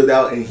he stood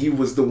out and he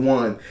was the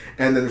one,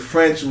 and then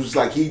French was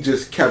like he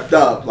just kept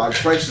up. Like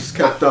French just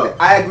kept up.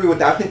 I agree with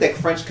that. I think that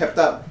French kept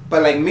up,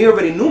 but like me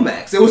already knew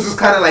Max. It was just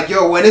kind of like,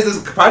 yo, when is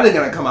this finally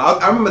gonna come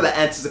out? I remember the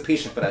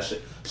anticipation for that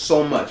shit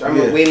so much. I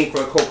remember waiting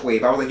for a Coke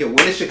Wave. I was like, yo,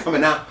 when is shit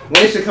coming out?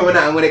 When is shit coming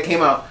out? And when it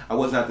came out, I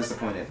was not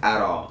disappointed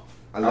at all.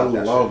 I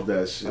love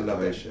that shit. I love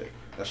that shit.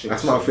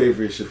 That's my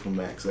favorite shit from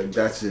Max. Like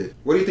that's it.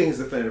 What do you think his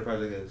definitive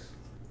project is?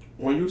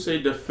 When you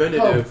say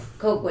definitive,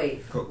 Coke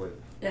Wave. Coke Wave.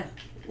 Yeah.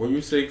 When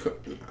you say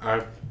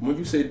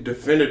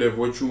definitive,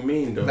 what you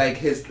mean though? Like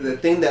the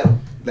thing that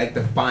like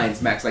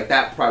defines Max, like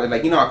that product,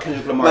 like you know how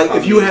Kendrick Lamar. Like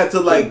if you had to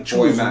like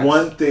choose Max.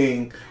 one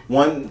thing,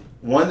 one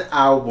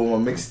album or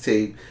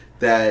mixtape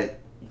that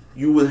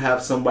you would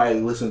have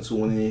somebody listen to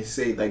when they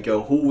say like,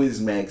 yo, who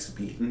is Max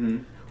B? Mm-hmm.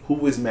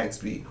 Who is Max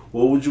B?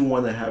 What would you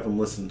want to have him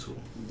listen to?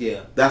 Yeah,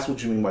 that's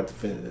what you mean by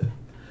definitive.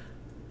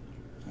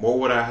 What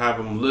would I have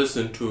him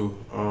listen to?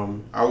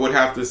 I would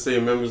have to say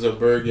members of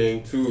Bird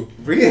Gang too.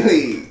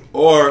 Really?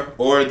 Or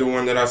the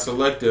one that I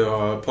selected,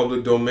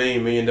 Public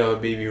Domain, $1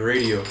 Million Baby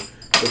Radio,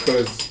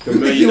 because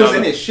the he was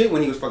in his shit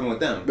when he was fucking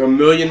with them. The $1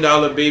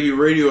 Million Baby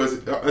Radio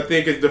is, I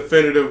think, it's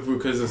definitive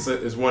because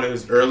it's one of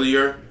his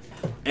earlier,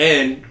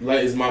 and like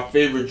it's my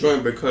favorite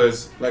joint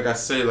because, like I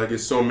say, like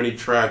it's so many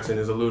tracks and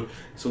it's a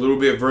little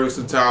bit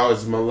versatile.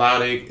 It's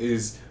melodic,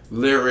 is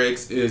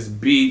lyrics, is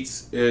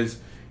beats, is.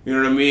 You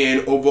know what I mean?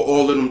 And over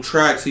all of them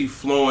tracks, he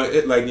flowing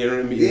it like, you know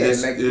what I mean? Yeah,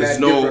 there's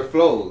no different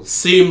flows.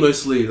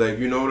 Seamlessly, like,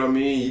 you know what I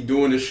mean? You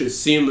doing this shit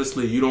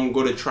seamlessly. You don't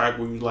go to track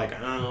where you like,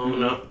 I don't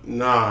know.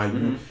 Nah.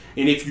 And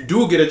if you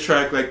do get a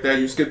track like that,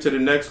 you skip to the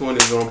next one.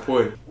 It's on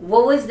point.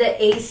 What was the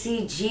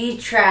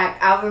ACG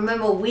track? I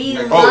remember we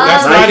loved.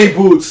 That's Nike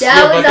Boots.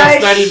 That was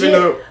that's not shit. even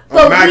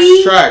a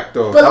Max track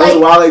though. That was a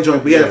Wale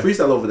joint. We had a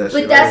freestyle over that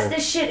shit. But that's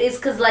the shit is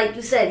because, like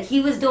you said, he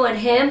was doing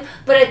him,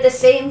 but at the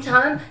same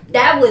time,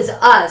 that was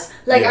us.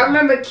 Like, I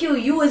remember, Q,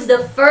 you was the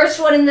first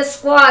one in the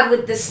squad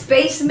with the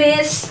Spaceman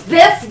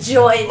Spiff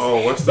joints.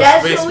 Oh, what's the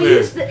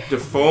Spaceman? The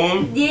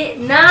foam? Yeah,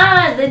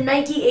 nah, the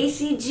Nike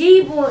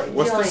ACG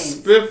What's joints.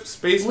 the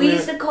Spaceman? We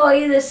used to call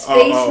you the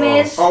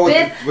Spaceman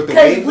Spiff with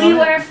because we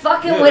weren't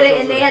fucking with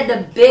it, and they had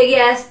the big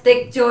ass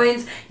thick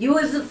joints. You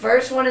was the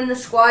first one in the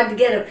squad to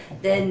get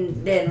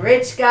them. Then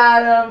Rich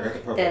got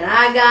them. Then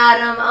I got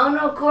them. I don't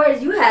know,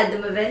 Corey, you had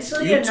them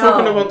eventually. You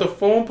talking about the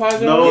foam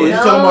project? No, you're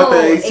talking about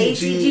the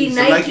ACG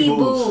Nike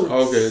boots.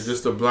 Okay,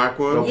 just the black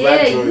one.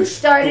 Yeah, you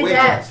started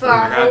that for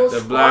our whole the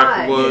squad.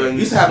 Black ones. You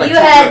used to have you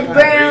had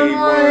brown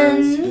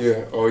ones.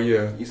 Yeah. Oh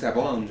yeah. You used to have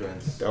all them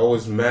joints. That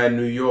was mad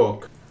New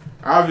York.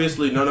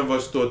 Obviously, none of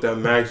us thought that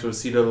Max would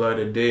see the light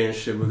of day and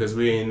shit because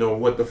we didn't know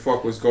what the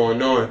fuck was going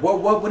on.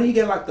 What did he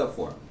get locked up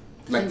for?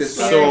 Like this.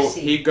 So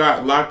he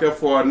got locked up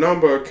for a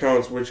number of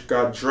counts, which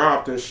got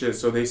dropped and shit.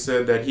 So they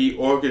said that he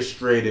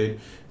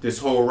orchestrated this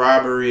whole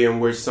robbery in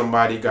which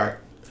somebody got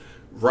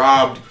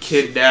robbed,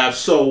 kidnapped.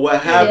 So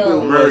what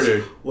happened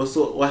murdered.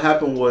 What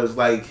happened was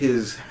like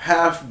his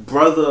half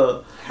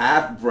brother.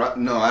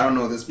 No, I don't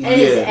know this. And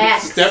his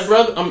ex.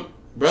 Stepbrother.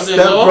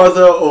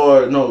 Stepbrother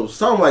or no,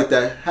 something like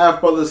that. Half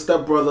brother,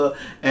 stepbrother,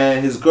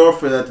 and his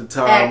girlfriend at the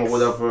time or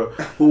whatever,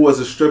 who was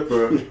a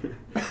stripper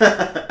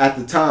at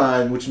the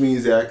time, which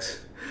means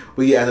ex.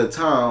 But yeah, at the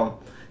time,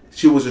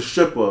 she was a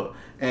stripper,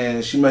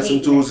 and she met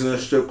some dudes in a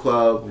strip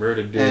club,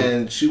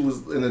 and she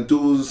was in the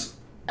dudes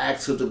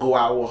asked her to go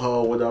out with her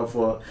or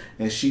whatever,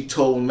 and she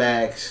told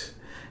Max,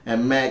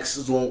 and Max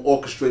is going to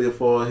orchestrate it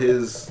for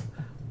his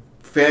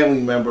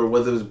family member,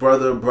 whether it's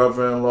brother,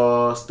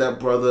 brother-in-law,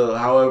 stepbrother,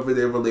 however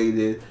they're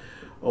related,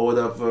 or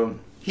whatever.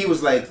 He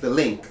was like the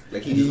link.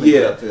 Like he just linked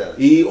it up together.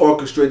 He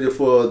orchestrated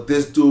for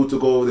this dude to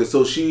go over there.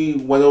 So she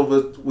went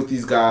over with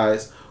these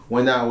guys,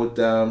 went out with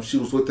them. She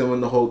was with them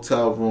in the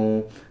hotel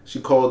room.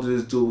 She called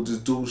this dude. This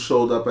dude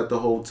showed up at the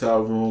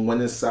hotel room,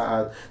 went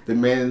inside,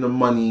 demanded the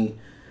money.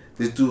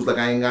 This dude's like,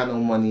 I ain't got no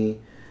money.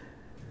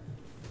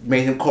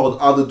 Made him call the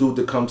other dude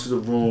to come to the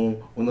room.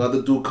 When the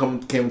other dude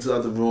came to the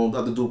other room, the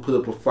other dude put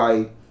up a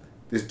fight.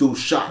 This dude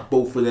shot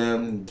both of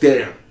them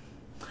dead.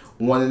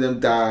 One of them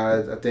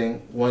died, I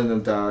think. One of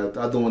them died. The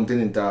other one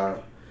didn't die.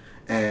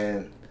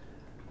 And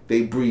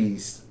they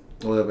breezed.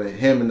 Whatever.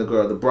 Him and the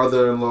girl. The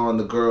brother-in-law and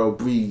the girl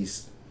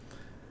breezed.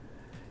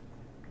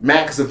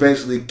 Max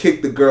eventually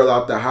kicked the girl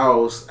out the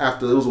house.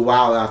 It was a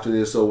while after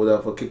this or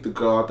whatever. Kicked the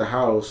girl out the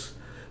house.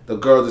 The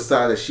girl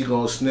decided she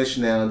gonna snitch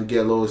now to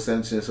get a lower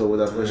sentence or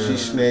whatever. She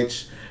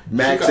snitched.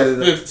 Max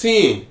got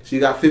 15. She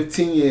got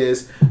 15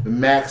 years.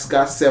 Max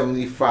got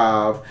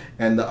 75,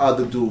 and the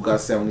other dude got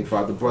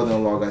 75. The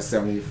brother-in-law got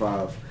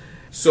 75.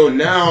 So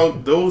now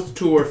those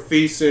two are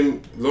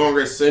facing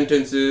longer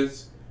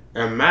sentences,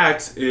 and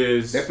Max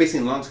is. They're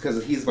facing longer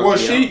because he's. Well,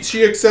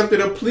 she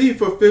accepted a plea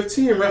for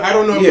 15, right? I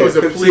don't know if it was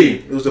a 15. plea.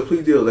 It was a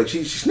plea deal. Like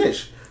she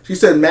snitched. She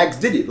said Max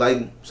did it.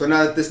 Like so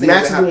now that this thing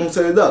Max is the one who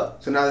set it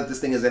up. So now that this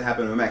thing isn't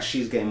happening with Max,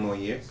 she's getting more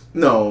years.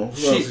 No,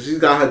 she's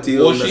got her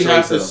deal. Well, she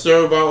has to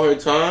serve out her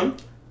time.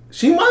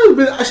 She might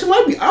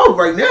be out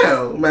right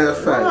now. Matter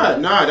of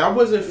fact, nah, that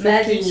wasn't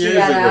 15 years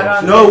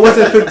ago. No, it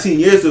wasn't 15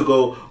 years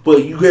ago.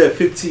 But you get a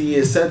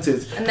 15-year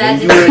sentence, and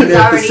Imagine you're in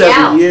there for 7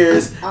 out.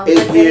 years,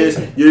 8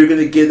 years. You're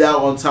gonna get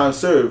out on time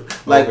served.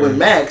 Like when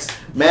Max,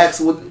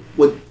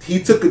 what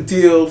he took a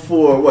deal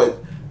for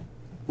what?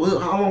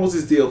 How long was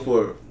his deal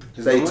for?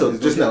 That he took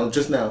just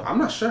now. I'm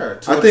not sure.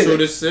 I think 2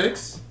 to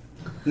 6.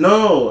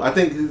 No, I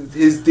think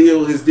his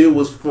deal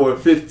was for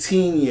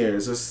 15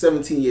 years or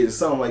 17 years or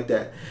something like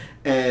that.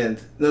 And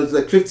it was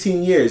like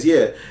 15 years,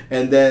 yeah.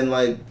 And then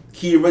like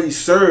he already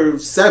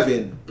served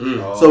 7,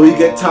 so he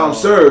get time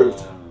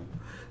served.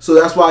 So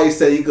that's why he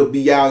said he could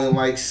be out in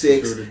like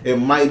 6. It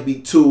might be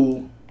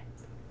 2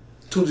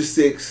 to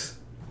 6.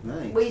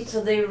 Nice. Wait,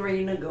 so they were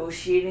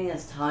renegotiating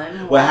his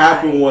time? What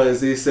happened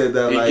was they said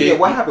that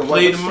what happened?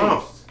 Played him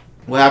out.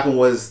 What happened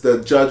was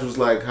the judge was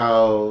like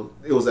how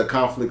it was a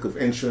conflict of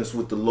interest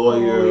with the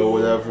lawyer or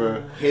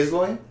whatever. His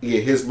lawyer? Yeah,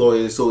 his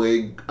lawyer. So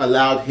they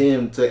allowed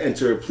him to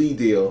enter a plea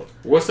deal.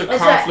 What's a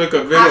conflict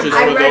of interest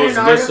for those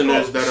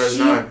listeners that are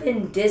not? She'd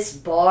been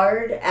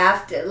disbarred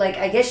after, like,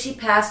 I guess she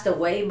passed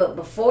away, but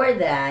before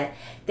that,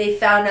 they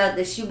found out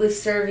that she was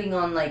serving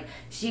on, like,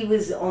 she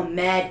was on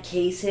mad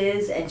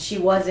cases and she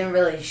wasn't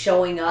really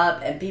showing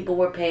up and people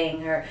were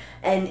paying her.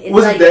 And it's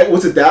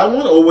was it that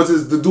one or was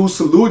it the dude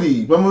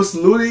Saludi? Remember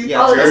Saludi?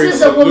 Yeah, oh, this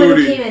is the woman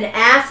who came in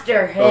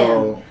after him.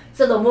 Oh.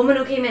 So the woman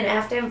who came in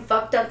after him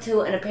fucked up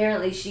too, and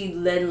apparently she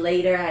then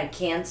later had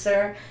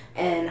cancer,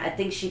 and I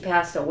think she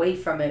passed away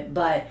from it,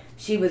 but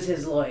she was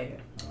his lawyer.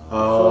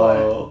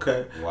 Oh,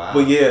 okay. Wow.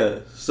 But yeah,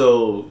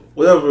 so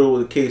whatever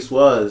the case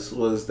was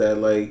that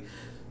like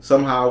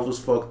somehow it was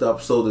fucked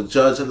up. So the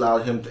judge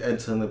allowed him to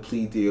enter in a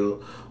plea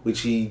deal,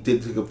 which he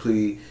did take a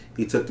plea.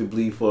 He took the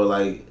plea for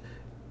like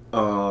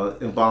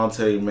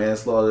involuntary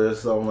manslaughter or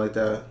something like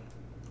that.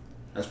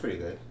 That's pretty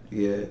good.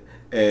 Yeah.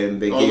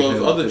 And they All gave those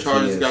him other 15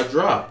 charges years. got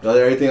dropped.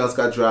 Everything else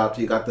got dropped.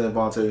 He got the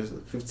involuntary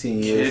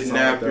 15 years.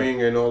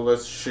 Kidnapping and all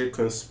that shit,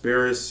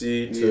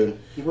 conspiracy to... Yeah.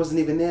 He wasn't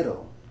even there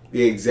though.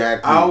 Yeah,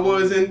 exactly. I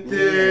wasn't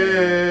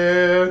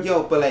there.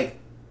 Yo, but like,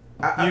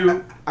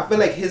 I feel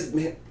like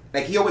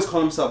he always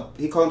called himself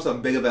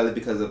Bigger Belly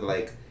because of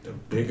like The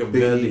Bigger Biggie.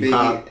 Belly.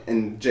 Biggie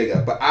and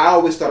Jigga. But I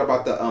always thought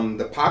about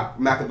the Pac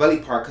Machiavelli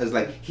part because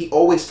like he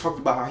always talked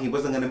about how he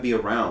wasn't gonna be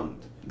around.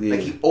 Yeah.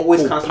 Like he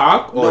always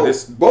Pac or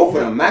this? both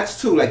of them.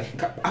 Max too.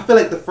 Like I feel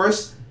like the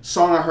first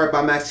song I heard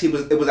by Max, it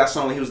was that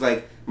song where he was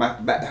like, might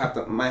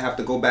have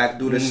to go back,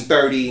 do this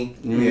 30.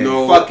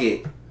 No. Fuck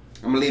it.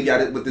 I'm gonna leave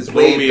y'all with this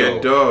Blow wave me though.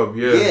 a dub,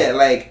 yeah. Yeah,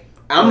 like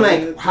I'm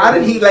like, how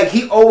did he like?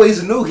 He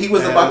always knew he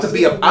was about to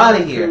be up out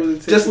of here.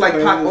 Just like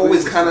Pac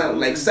always kind of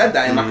like said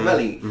that in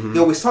Machiavelli. He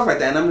always talked like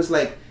that, and I'm just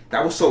like,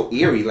 that was so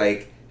eerie.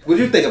 Like, what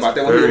do you think about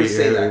that when he would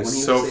say that? When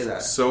he would say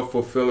that,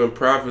 self-fulfilling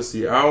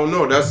prophecy. I don't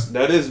know.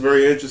 That is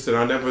very interesting.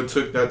 I never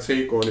took that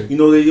take on it. You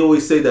know, they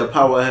always say that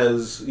power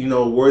has,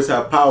 words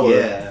have power.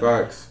 Yeah.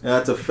 Facts. And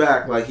that's a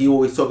fact. Like, he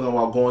always talking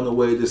about going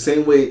away. The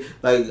same way,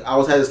 like, I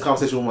was having this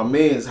conversation with my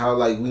mans, how,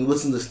 like, when you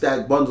listen to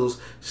Stack Bundles,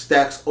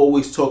 Stacks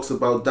always talks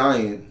about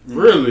dying.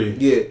 Really?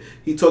 Yeah.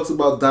 He talks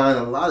about dying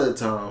a lot of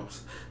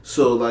times.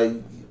 So, like,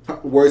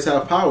 words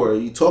have power.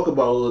 You talk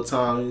about it all the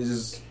time. It's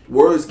just,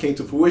 words came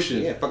to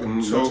fruition. yeah,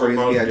 fucking Talk Notorious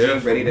about B.I.G.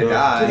 death, ready to bro.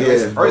 die. Yeah.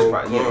 That's the first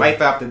part. Bro, Yeah, life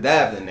after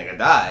death, the nigga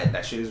died.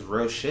 That shit is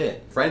real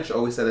shit. French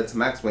always said it to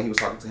Max when he was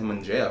talking to him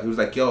in jail. He was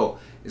like, "Yo,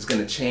 it's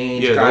gonna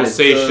change. Yeah, God don't is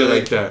say good. shit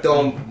like that.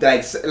 Don't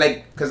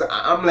like, cause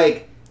I'm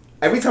like,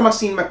 every time I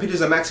seen my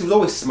pictures of Max, he was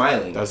always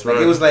smiling. That's like,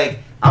 right. It was like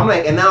I'm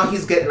like, and now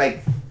he's getting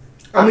like.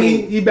 I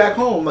mean, he back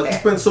home. Like, he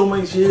spent so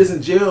many years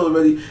in jail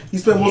already. He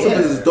spent most of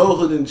his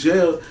adulthood in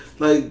jail.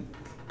 Like,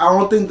 I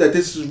don't think that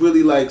this is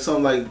really like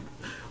something like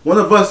one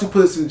of us who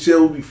put us in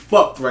jail would be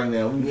fucked right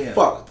now. We'd be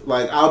fucked.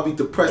 Like, I'll be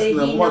depressed in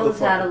a motherfucker. He knows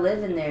how to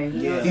live in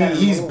there.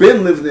 He's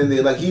been living in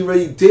there. Like, he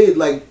already did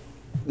like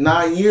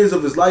 9 years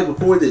of his life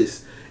before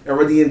this.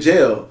 Already in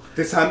jail.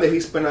 The time that he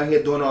spent out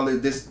here doing all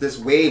this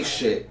wave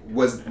shit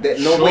was that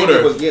Shorter. wave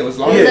it was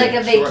longer. It was like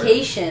a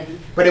vacation.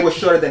 Shorter. But it was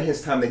shorter than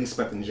his time that he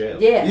spent in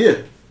jail.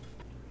 Yeah.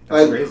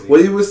 That's Like crazy.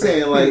 what he was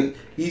saying, like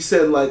he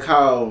said, like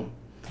how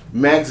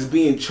Max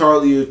B and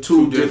Charlie are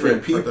two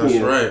different people. That's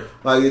right.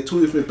 Like they're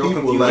two different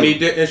people. Like, when he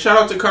did, and shout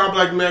out to Car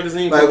Black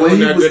Magazine like for when doing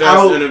he that was good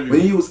out, ass interview.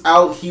 when he was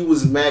out, he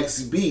was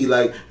Max B.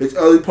 Like his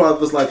early part of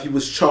his life, he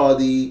was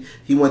Charlie.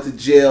 He went to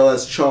jail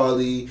as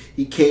Charlie.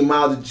 He came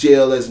out of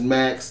jail as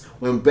Max.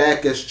 Went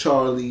back as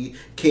Charlie.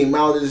 Came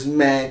out as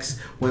Max.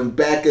 Went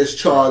back as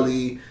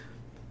Charlie.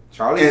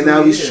 And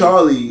now he's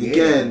Charlie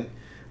again.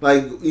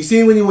 Like, you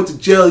see when he went to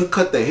jail, he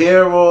cut the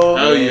hair off.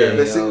 Hell yeah.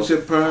 The signature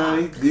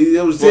perm.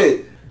 That was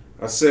it.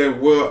 I said,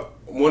 well,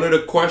 one of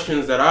the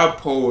questions that I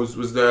posed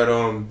was that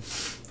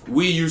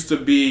we used to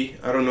be,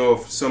 I don't know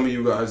if some of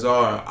you guys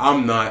are,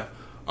 I'm not.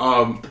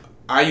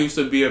 I used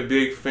to be a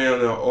big fan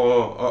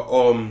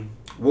of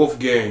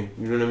Wolfgang,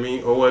 you know what I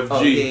mean?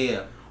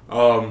 OFG.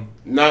 Oh, yeah.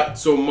 Not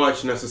so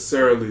much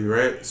necessarily,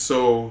 right?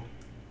 So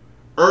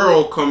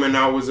Earl coming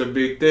out was a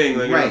big thing.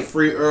 Like, right. You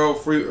know,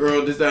 free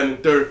Earl, this, that, and the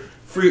third.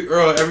 Free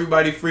Earl,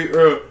 everybody free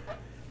Earl.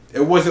 It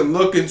wasn't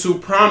looking too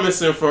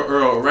promising for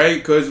Earl, right?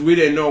 Because we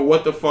didn't know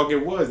what the fuck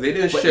it was. They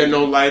didn't shed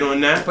no light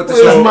on that. But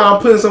his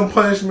mom put in some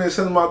punishment,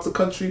 send him out to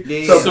country,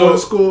 to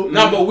school.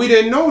 No, but we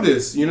didn't know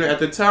this, you know, at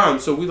the time.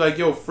 So we like,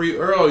 yo, free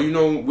Earl. You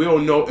know, we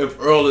don't know if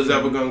Earl is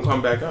ever gonna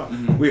come back out.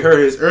 Mm-hmm. We heard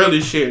his early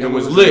shit and it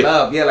was lit.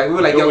 Love. Yeah, like we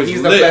were like, yo,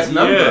 he's the best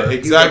number. Yeah,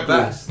 exactly.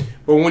 He's the best.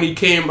 But when he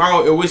came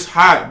out, it was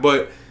hot.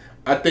 But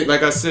I think,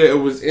 like I said, it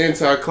was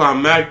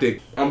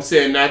anticlimactic. I'm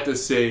saying that to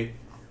say,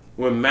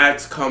 when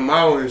Max come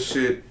out and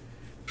shit,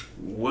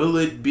 will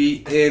it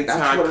be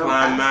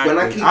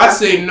anticlimactic? I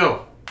say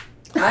no.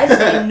 I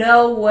say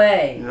no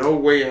way. No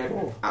way at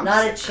all.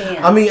 Not a chance.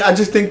 I mean, I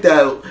just think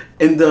that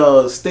in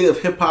the state of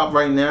hip hop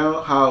right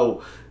now,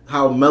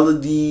 how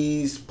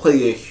melodies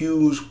play a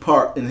huge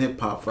part in hip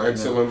hop right now.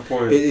 Excellent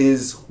point. It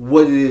is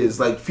what it is.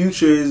 Like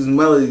Future is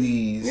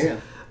melodies. Yeah.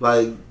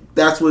 Like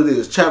that's what it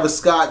is. Travis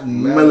Scott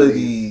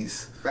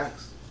melodies.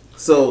 Facts.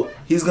 So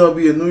he's gonna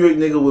be a New York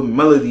nigga with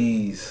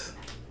melodies.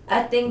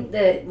 I think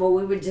that what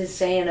we were just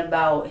saying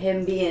about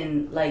him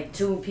being like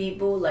two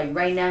people, like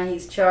right now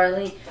he's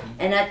Charlie,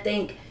 and I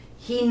think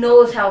he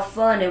knows how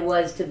fun it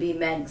was to be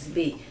Max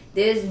B.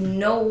 There's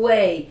no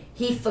way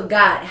he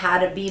forgot how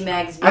to be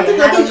Max B. I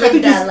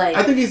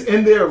think he's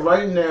in there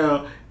right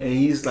now, and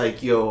he's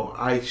like, yo,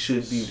 I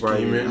should be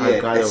writing. Yeah, I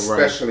gotta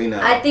especially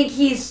write. now. I think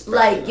he's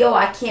like, yo,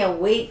 I can't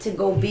wait to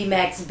go be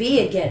Max B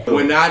again.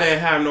 When I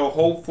didn't have no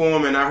hope for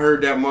him, and I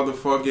heard that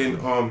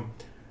motherfucking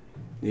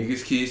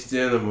niggas keep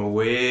stealing them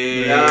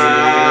away.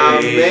 Ah,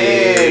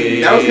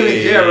 man. That was in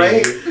the jail,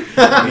 right?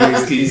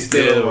 Niggas keep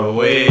stealing them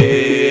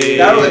away.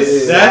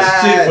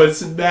 That shit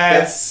was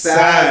bad.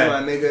 Sad,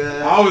 my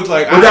nigga. I was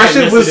like, that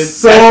shit was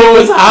so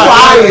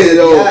hot. fire,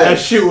 though. That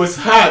shit was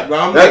hot, bro.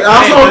 I'm like,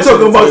 I'm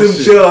talking about them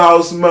shit.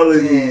 jailhouse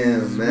melodies.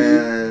 Damn,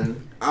 man.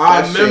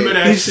 I remember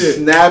that He's shit.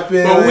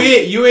 snapping.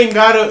 But you ain't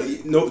gotta,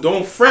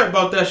 don't fret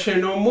about that shit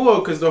no more,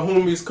 because the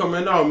homie's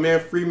coming out, man.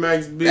 Free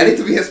Max B. That needs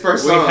to be his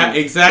first song.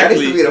 Exactly.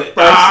 That needs to be the first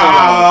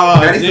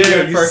song. That needs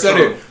to be the first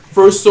song.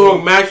 First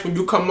song, Max, when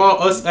you come out,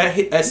 us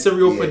at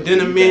Cereal for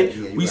Dinner,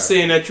 man, we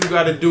saying that you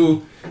gotta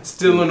do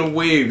Still in the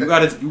Wave. You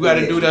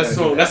gotta do that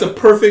song. That's a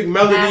perfect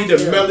melody.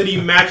 The melody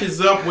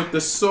matches up with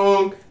the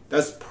song.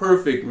 That's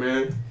perfect,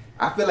 man.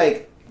 I feel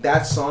like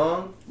that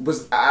song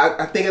was,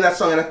 I think of that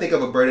song and I think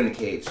of A Bird in a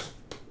Cage.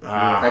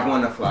 Like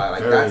Wanna Fly.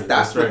 Like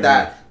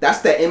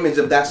that's the image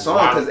of that song,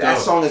 because that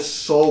song is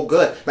so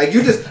good. Like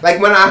you just like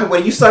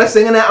when you started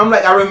singing that, I'm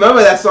like, I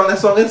remember that song. That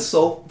song is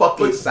so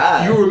fucking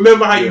sad. You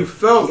remember how you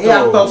felt?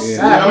 Yeah, I felt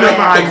sad. I'm like,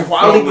 how the you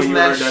quality felt was when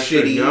you not heard that shitty.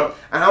 shit, yup.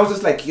 And I was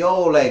just like,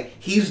 yo, like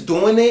he's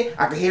doing it.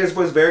 I can hear his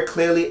voice very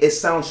clearly. It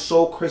sounds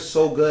so crisp,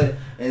 so good,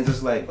 and it's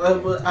just like.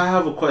 But I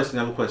have a question.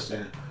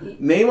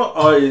 Name an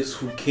artist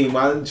who came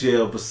out of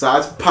jail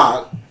besides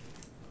Pac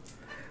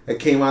that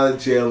came out of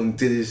jail and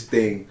did his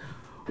thing.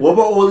 What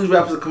about all these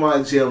rappers that come out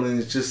of jail and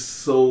it's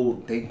just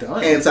so they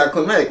done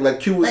anticlimactic? Like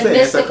Q was Like saying,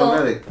 Mystical.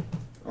 anticlimactic.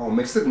 Oh,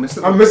 Mystical.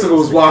 Mystical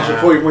was washed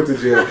before he went to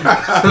jail.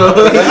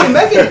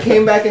 He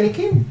came back and he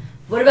came.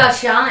 What about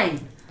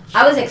Shine?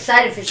 I was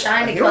excited for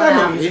Shine to come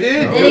out. He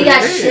did. Then he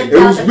got shipped It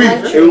out was the weak.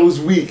 country. It was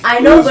weak. I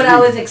know, but I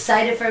was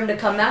excited for him to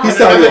come out. He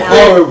sounded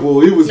horrible.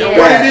 He was Yeah. What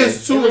bad. it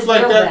is too It was is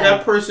like real that. bad.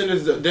 That person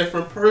is a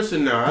different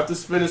person now. After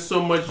spending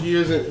so much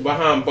years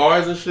behind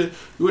bars and shit,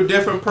 you're a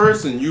different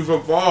person. You've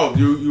evolved.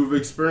 You've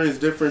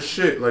experienced different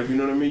shit. Like, you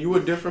know what I mean? You a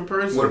different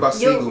person. What about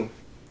Yo. Siegel?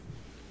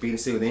 Beating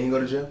Siegel, didn't he go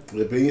to jail?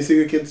 The Beanie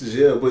Siegel came to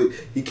jail, but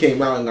he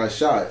came out and got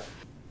shot.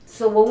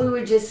 So what we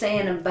were just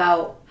saying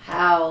about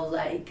how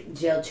like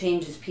jail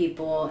changes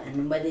people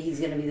and whether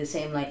he's gonna be the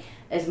same, like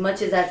as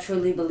much as I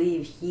truly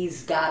believe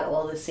he's got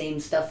all the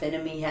same stuff in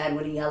him he had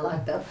when he got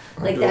locked up.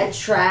 Like that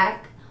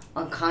track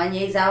on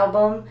Kanye's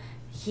album,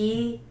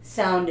 he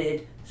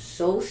sounded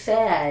so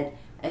sad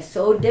and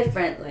so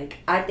different. Like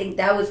I think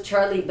that was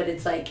Charlie, but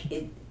it's like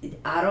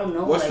I don't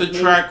know. What's like, the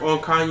track on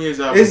Kanye's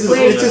album? It's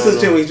just a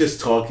thing where he's just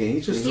talking.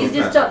 He's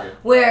just talking.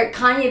 Where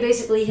Kanye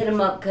basically hit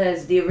him up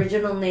because the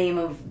original name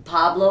of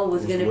Pablo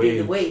was going to be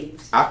The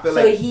Waves. I feel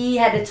so he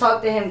had to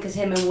talk to him because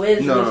him and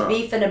Wiz was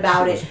beefing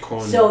about it.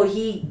 So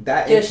he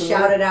just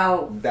shouted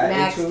out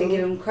Max to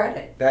give him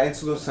credit. That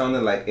interlude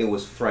sounded like it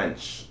was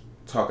French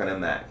talking to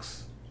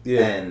Max.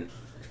 Yeah. And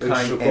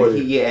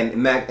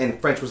and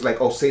French was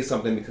like, "Oh, say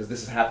something because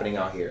this is happening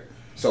out here."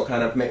 So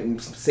kind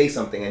of say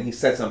something, and he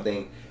said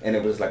something, and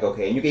it was like,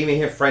 okay. And you can even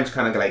hear French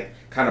kind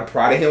of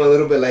prodding him a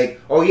little bit,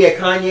 like, "Oh yeah,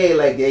 Kanye,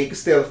 like yeah, you can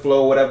steal the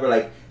flow, whatever."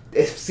 Like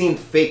it seemed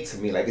fake to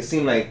me. Like it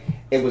seemed like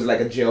it was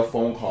like a jail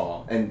phone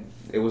call, and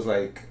it was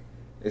like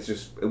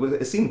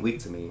it seemed weak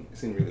to me. It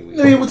seemed really weak.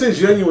 No, he wasn't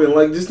genuine.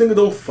 Like this nigga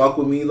don't fuck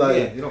with me. Like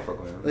yeah, you don't fuck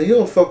with him. Like, he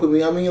don't fuck with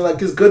me. I mean,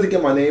 like it's good to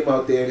get my name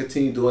out there and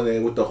continue doing it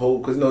with the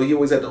hope, because he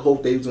always had the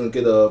hope that he was gonna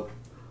get a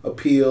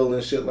appeal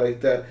and shit like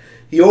that.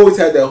 He always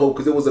had that hope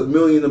because there was a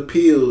million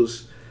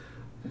appeals.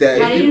 That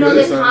how do you know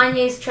that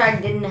Kanye's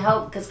track didn't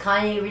help? Because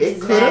Kanye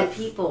reaches mad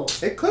people.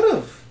 It could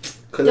have.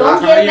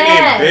 Don't get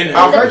mad.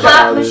 The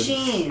pop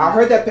machine. I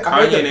heard that.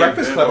 I heard the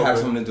Breakfast Club had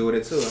something to do with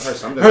it too. I heard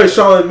something. I heard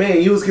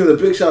Charlamagne. He was giving a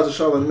big shout out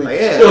to Charlamagne. Like,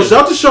 yeah. Yo,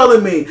 shout out to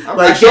Charlamagne.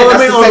 Like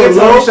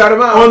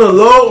Charlamagne on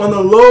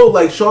the low.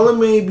 Like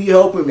Charlamagne be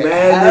helping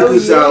mad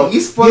niggas out.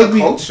 He's for the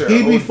culture.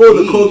 He be for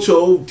the culture.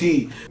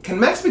 OD. Can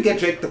Max get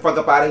Drake the fuck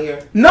up out of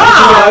here?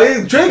 Nah,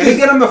 Drake. Can he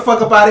get him the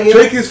fuck up out of here?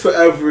 Drake is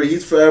forever.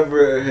 He's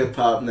forever hip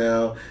hop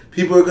now.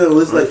 People are gonna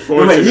listen.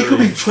 Like, he could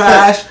be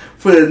trash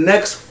for the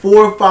next 4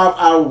 or 5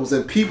 albums,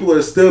 and people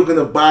are still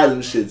gonna buy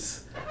them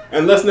shits.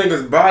 Unless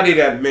niggas body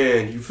that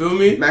man, you feel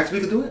me? Max B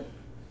could do it.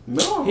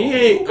 No, he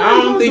ain't.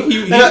 I don't think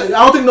he. I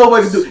don't think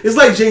nobody can do it. It's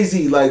like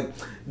Jay-Z. Like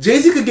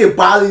Jay-Z could get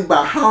bodied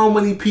by how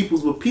many people,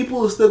 but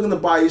people are still gonna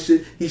buy his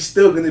shit. He's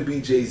still gonna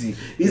be Jay-Z.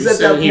 He's at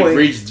that point. He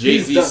reached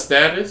Jay-Z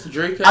status.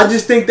 Drake has? I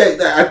just think that.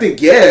 I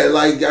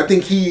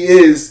think he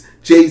is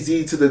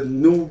Jay-Z to the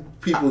new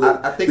people.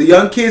 I think the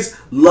young kids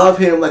love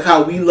him like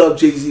how we love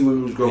Jay-Z when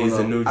we was growing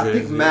up. I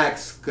think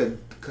Max could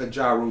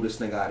Ja Rule this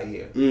nigga out of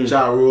here.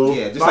 Ja Rule?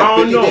 Yeah, just like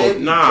 50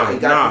 did. Nah.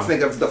 Got this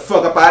nigga the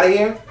fuck up out of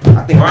here.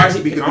 I think Max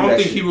B could do that. I don't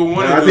think he would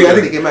want to do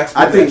that.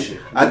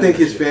 I think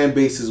his fan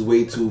base is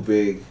way too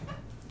big.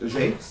 The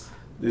Drake's?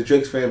 The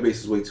Drake's fan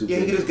base is way too big. Yeah,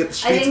 he can just get the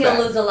streets back. I think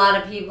he'll lose a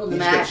lot of people to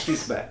Max. Get the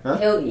streets back.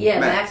 Huh?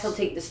 Max will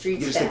take the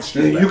streets back.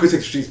 You can take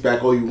the streets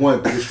back all you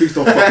want, but the streets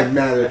don't fucking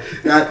matter.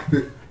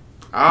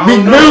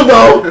 Meek Mill,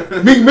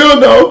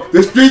 no.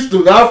 The streets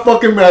do not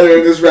fucking matter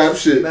in this rap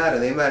shit.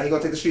 They matter. He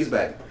gonna take the streets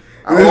back.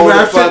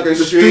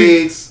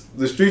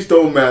 The streets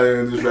don't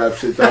matter in this rap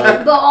shit,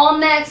 dog. But all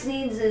Max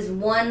needs is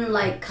one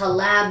like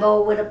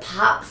collabo with a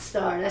pop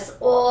star. That's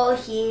all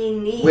he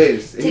needs.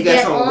 Wiz. He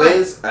got some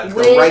Wiz.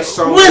 The right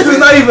song. Wiz is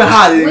not even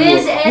hot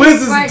anymore.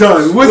 Wiz is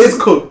done. Wiz is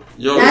cooked.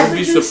 Yo, that's what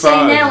you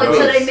say now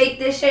until they make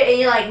this shit and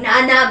you're like,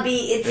 nah,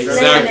 B, it's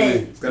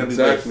cinnamon. It's gonna be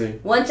exactly.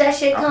 Once that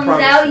shit comes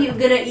out, you're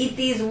gonna eat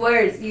these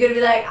words. You're gonna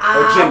be like,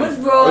 I was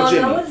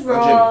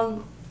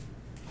wrong.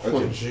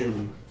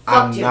 Jimmy.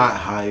 I'm not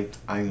hyped.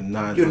 I'm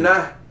not. You're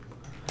not.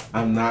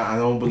 I'm not. I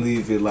don't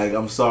believe it. Like,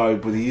 I'm sorry,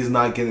 but he's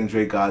not getting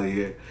Drake out of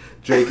here.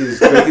 Drake is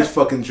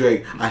fucking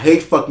Drake. I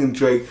hate fucking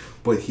Drake,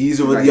 but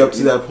he's already up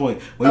to that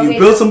point. When you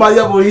build somebody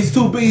up, well, he's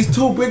too big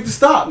to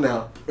stop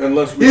now.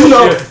 Unless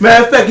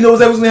matter of fact, you know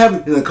what's gonna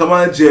happen? He's gonna come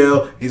out of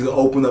jail. He's gonna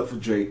open up for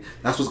Drake.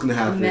 That's what's gonna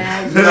happen. No.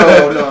 That's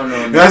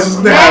what's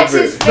gonna happen.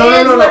 Max's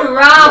fans would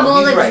rob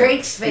all of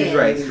Drake's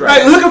fans. He's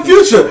right. Look at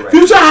Future.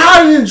 Future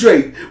higher than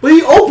Drake, but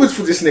he opens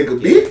for this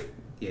nigga, B.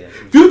 Yeah.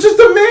 Future's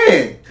the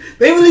man.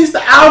 They released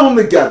the album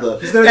together.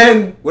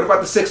 What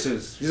about the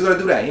Sixers? He's gonna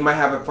do that. He might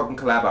have a fucking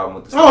collab album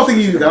with the Sixers. I don't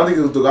think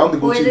he'll do. I don't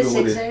think Gucci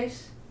will with it.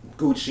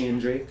 Gucci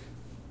and Drake.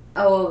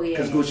 Oh yeah.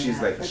 Because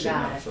Gucci's like the shit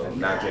now, so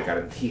now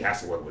Drake he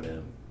has to work with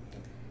him.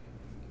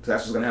 So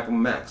that's what's gonna happen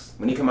with Max.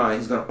 When he come out,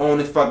 he's gonna own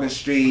the fucking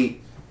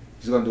street.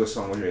 He's gonna do a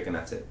song with Drake, and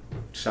that's it.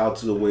 Shout out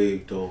to the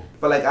wave, though.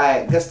 But like,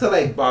 I guess to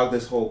like bog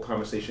this whole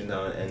conversation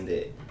down and end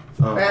it.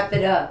 Wrap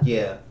it up.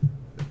 Yeah.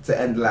 To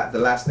end the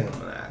last thing I'm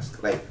gonna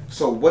ask, like,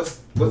 so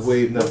what's our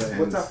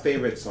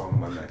favorite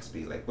song by Max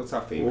B? Like, what's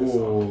our favorite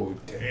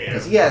song? Damn.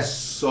 Because he has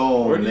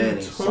so what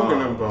many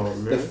songs. About,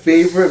 man? The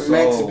favorite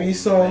Max B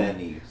song?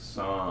 Many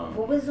songs.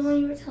 What was the one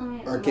you were telling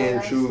me? I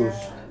can't choose.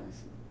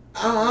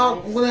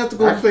 I'm gonna have to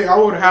go. Actually, I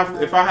would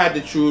have. If I had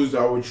to choose,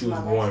 I would choose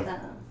one.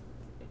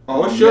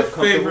 What's your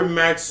favorite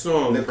Max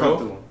song? Live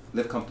Comfortable.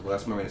 Live Comfortable.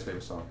 That's Marina's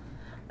favorite song.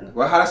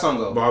 Well, how that song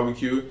go?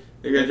 Barbecue.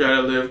 Nigga try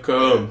to live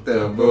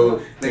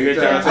comfortable. Nigga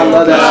try to I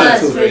love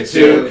that shit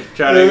too.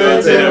 Try to go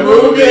to the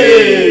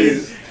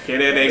movies. Can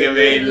a nigga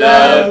make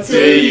love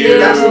to you?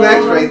 That's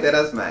Max right there.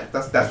 That's Max.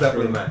 That's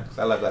definitely Max.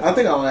 I love that. I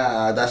think I'm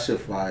gonna that shit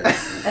fire.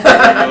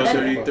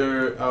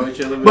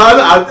 But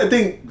I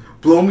think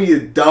Blow Me a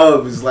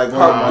Dub is like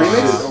one of my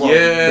shit.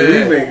 Yeah. The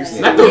remix.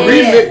 Not the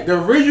remix.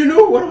 The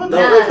original? What about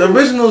that? The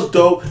original's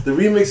dope. The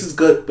remix is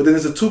good. But then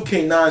there's a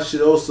 2K9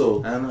 shit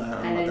also. I don't know.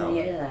 I didn't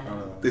hear that.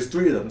 There's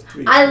three of them.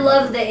 I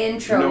love the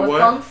intro You know with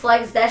what? Funk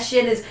Flex. That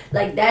shit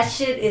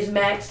is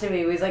Max to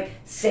me. Where he's like,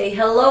 "Say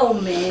hello,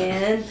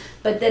 man."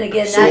 But then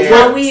again, that's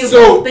how we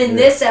open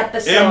this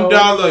episode. M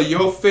Dollar,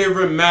 your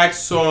favorite Max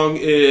song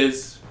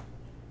is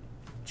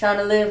Trying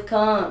to live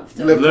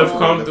comfortable. Live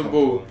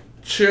Comfortable.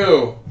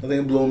 Chill. I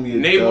think Blow Me a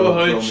Dub.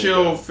 Neighborhood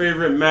Chill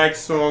favorite Max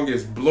song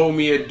is Blow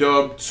Me a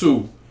Dub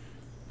 2.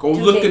 Go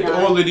look at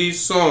all of these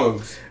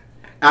songs.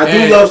 I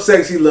do love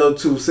Sexy Love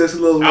too. Sexy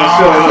Love is my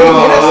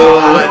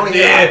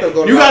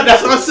show. You got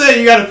that's what I'm saying.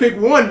 You gotta pick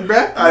one,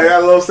 bruh. I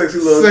love Sexy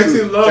Love Sexy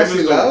too. Love Sexy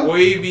is Love? the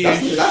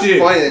waviest shit.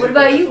 Funny. What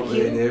about you, And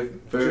Q?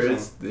 if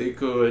first they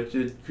caught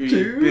you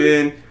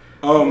creeping.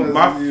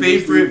 My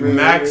favorite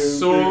Max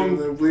song,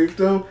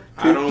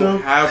 I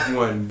don't have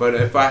one, but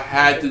if I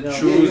had to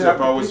choose,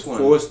 if I was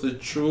forced to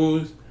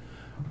choose,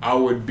 I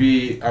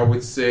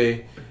would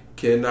say,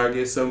 can I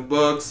get some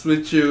bucks with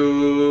What song is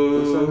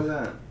you?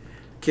 that?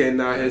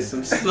 Can I hit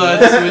some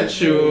sluts with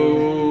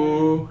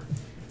you?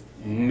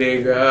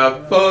 Nigga,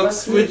 I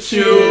fucks with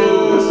you.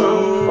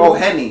 Oh,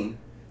 Henny.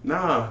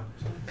 Nah.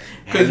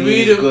 Cause we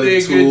Henny's the good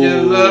niggas too.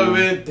 you love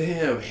it.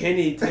 Damn,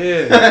 Henny,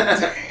 damn.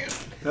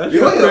 That's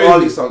We're gonna hear crazy. all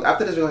these songs.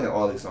 After this, we're gonna hear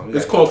all these songs.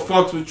 It's called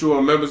Fucks With You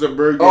on Members of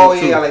Bird Gang Oh,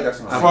 2. yeah, I like that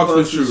song. Fucks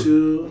With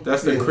You.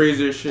 That's the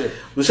craziest shit.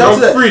 But shout out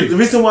to Drug that. Free. The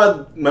reason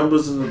why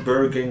Members of the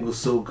Bird Gang was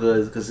so good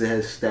is because it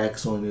had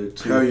Stacks on there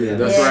too. Hell yeah,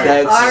 that's Yeah.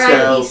 right.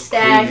 R.I.P.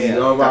 Stacks. crazy. Yeah,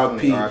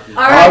 R.I.P. definitely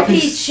R.I.P.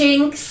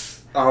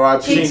 Chinks.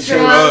 R.I.P. Chinks Chinks.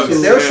 Drugs.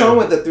 Is there a song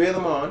with the three of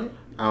them on it?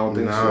 I don't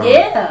think Nah. so.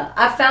 Yeah,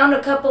 I found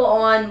a couple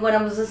on when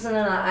I was listening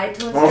on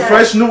iTunes. On a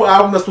fresh new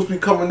album that's supposed to be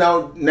coming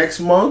out next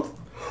month,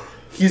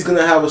 he's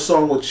gonna have a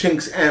song with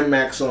Chinks and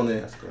Max on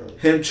it. That's good.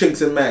 Him,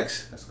 Chinks, and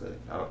Max. That's good.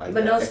 I like But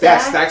that. no If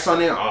that Stacks? Stacks on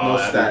there, No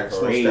Stacks. No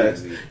crazy.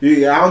 Stacks.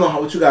 Yeah, I don't know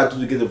what you gotta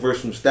do to get a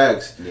verse from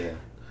Stacks. Yeah.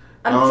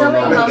 I'm No, telling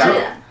no, you,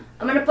 no.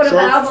 I'm gonna put up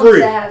Drug albums Free.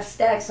 that have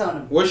Stacks on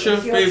them. What's your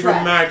favorite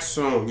track? Max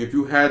song if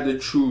you had to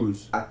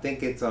choose? I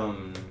think it's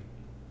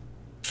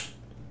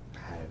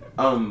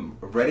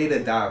Ready to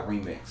Die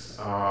remix.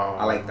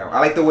 I like that. I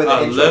like the way the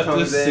I intro left the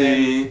comes in.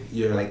 scene. I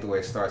Yeah. like the way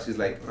it starts. She's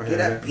like, Okay. "Get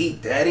that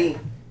beat, daddy."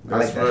 I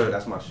That's like that right. shit.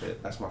 That's my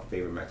shit. That's my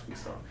favorite Max B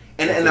song.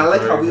 And That's I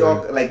like how very we all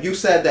good. like you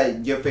said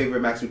that your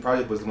favorite Max B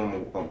project was the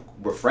one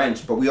with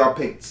French, but we all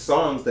picked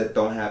songs that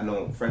don't have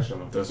no French on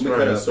them. That's we right.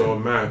 could've It's all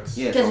Max.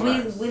 Yeah, Because it's all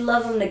Max. we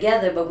love them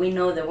together, but we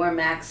know that we're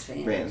Max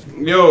fans. Fans.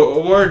 Yo,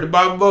 a word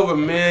about Bova,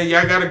 man.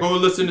 Y'all gotta go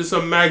listen to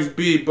some Max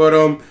B. But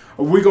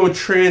we're gonna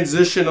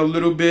transition a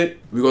little bit.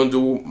 We're gonna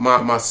do my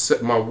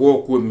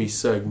walk with me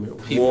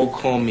segment. People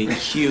Walk call me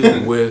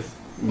Q with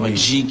or me.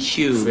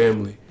 GQ.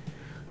 Family.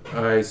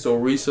 Alright, so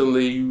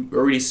recently you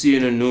already see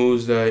in the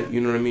news that,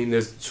 you know what I mean,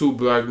 there's 2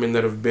 black men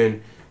that have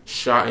been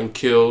shot and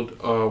killed.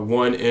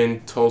 One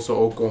in Tulsa,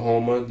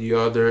 Oklahoma, the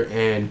other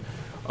in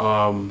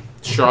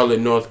Charlotte,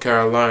 North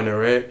Carolina,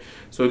 right?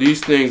 So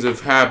these things have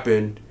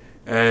happened,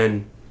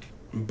 and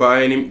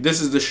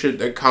this is the shit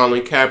that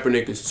Colin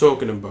Kaepernick is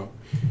talking about.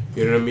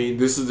 You know what I mean?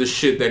 This is the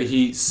shit that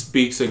he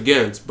speaks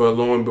against. But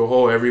lo and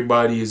behold,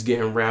 everybody is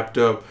getting wrapped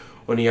up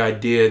on the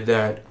idea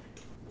that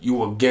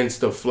you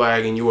against the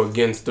flag and you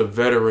against the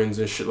veterans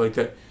and shit like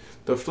that.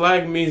 The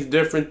flag means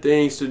different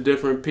things to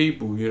different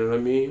people, you know what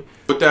I mean?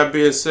 With that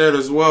being said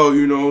as well,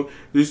 you know,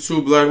 these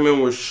 2 black men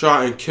were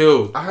shot and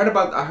killed. I heard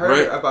about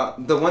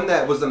Right. the one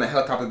that was in the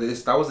helicopter.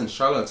 That was in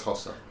Charlotte,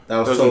 Tulsa.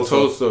 That That was in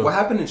Tulsa. What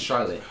happened in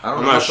Charlotte? I don't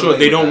I'm know. not sure.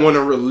 They don't want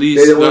to release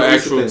They didn't the wanna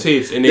release actual the thing.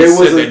 tapes, and they There was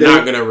said a- they're they-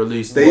 not going to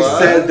release They them.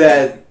 said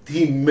that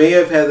he may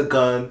have had a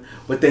gun,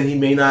 but then he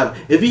may not.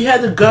 If he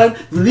had a gun,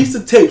 release the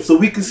tape so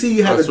we can see he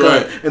had That's a gun,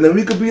 right. and then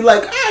we could be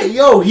like, "Hey,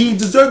 yo, he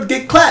deserved to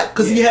get clapped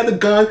because he had a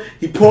gun.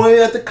 He pointed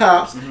at the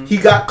cops. He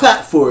got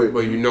clapped for it."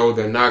 But you know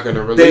they're not going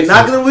to release They're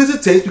not it. gonna release the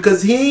tapes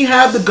because he ain't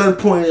have the gun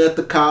pointed at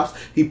the cops.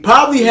 He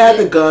probably had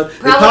the gun. They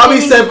Probably probably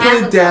didn't said even put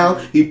have it a down.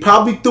 gun. He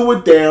probably threw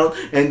it down,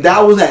 and that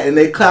was that. And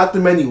they clapped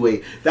him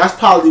anyway. That's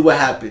probably what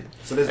happened.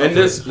 So there's And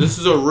no this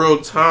is a real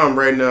time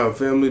right now,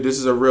 family. This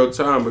is a real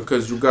time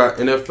because you got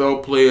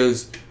NFL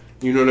players,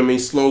 you know what I mean,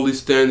 slowly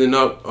standing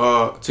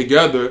up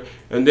together.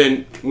 And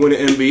then when the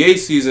NBA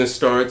season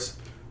starts,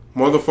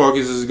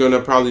 motherfuckers is gonna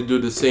probably do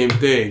the same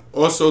thing.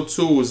 Also,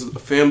 too, is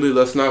family.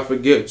 Let's not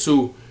forget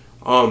too.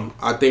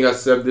 I think I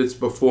said this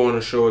before on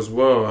the show as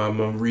well. I'm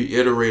gonna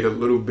reiterate a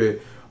little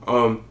bit.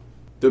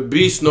 The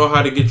beast know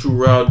how to get you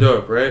riled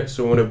up, right?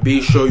 So when a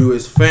beast show you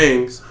his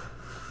fangs,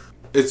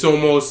 it's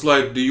almost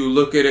like, do you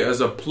look at it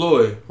as a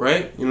ploy,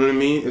 right? You know what I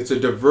mean? It's a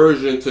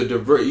diversion to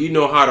divert. You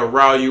know how to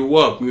rile you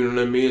up. You know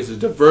what I mean? It's a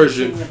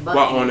diversion.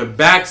 While on the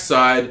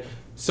backside,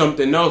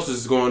 something else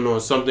is going on.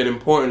 Something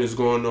important is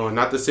going on.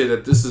 Not to say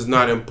that this is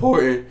not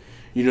important.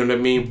 You know what I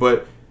mean?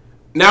 But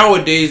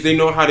nowadays they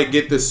know how to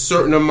get this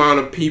certain amount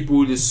of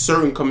people, this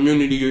certain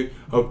community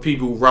of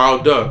people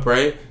riled up,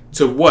 right?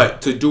 To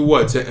what? To do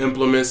what? To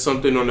implement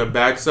something on the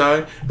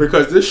backside?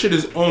 Because this shit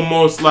is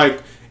almost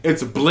like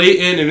it's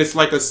blatant and it's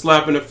like a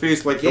slap in the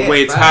face, like the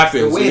way it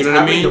happens. You know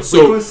what I mean?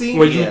 So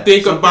when you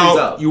think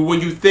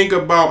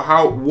about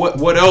how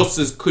what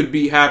else could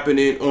be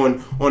happening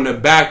on the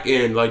back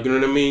end, like, you know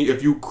what I mean?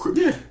 If you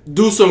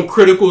do some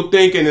critical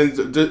thinking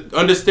and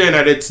understand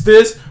that it's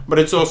this, but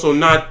it's also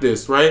not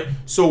this, right?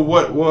 So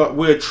what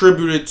we're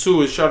attributed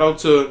to is, shout out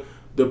to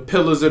the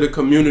pillars of the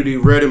community,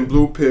 Red and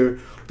Blue Pill.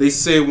 They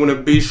say when a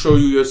beast show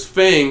you his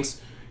fangs,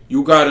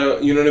 you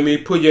gotta, you know what I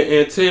mean, put your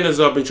antennas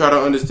up and try to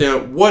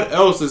understand what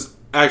else is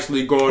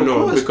actually going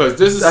on, because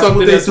this is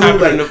something that's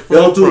happening in the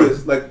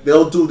forefront.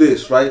 They'll do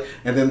this, right?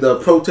 And then the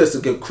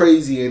protesters get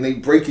crazy and they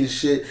breaking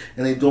shit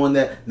and they doing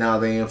that. Now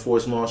they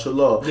enforce martial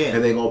law,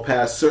 and they gonna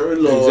pass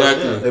certain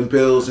laws and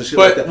bills and shit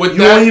like that.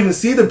 You won't even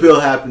see the bill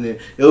happening.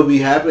 It'll be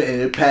happening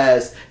and it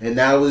passed and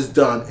now it's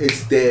done.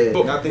 It's dead.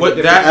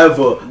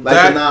 Forever.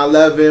 Like the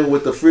 9/11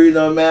 with the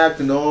Freedom Act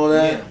and all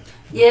that.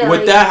 Yeah,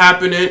 with that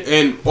happening,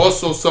 and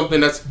also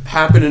something that's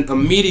happening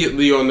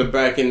immediately on the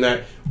back end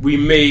that we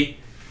may,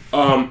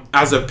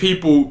 as a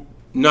people,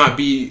 not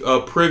be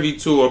privy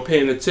to or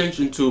paying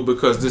attention to,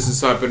 because this is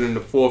happening in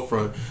the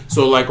forefront.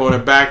 So, like, on the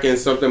back end,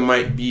 something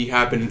might be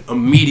happening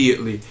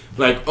immediately.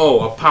 Like,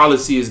 a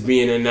policy is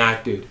being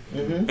enacted,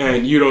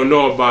 and you don't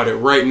know about it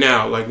right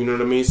now. Like, you know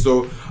what I mean?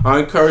 So, I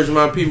encourage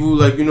my people,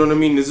 like, you know what I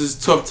mean? This is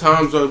tough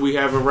times that we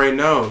having right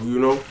now, you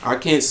know? I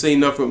can't say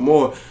nothing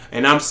more.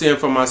 And I'm saying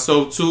for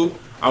myself, too,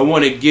 I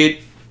want to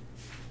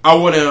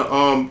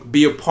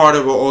be a part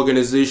of an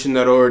organization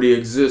that already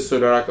exists so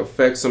that I can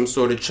affect some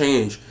sort of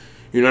change.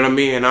 You know what I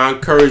mean? And I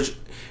encourage,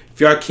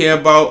 if y'all care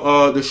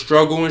about the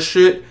struggle and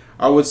shit,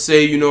 I would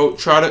say, you know,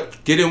 try to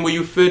get in where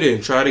you fit in.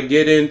 Try to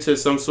get into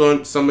some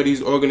of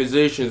these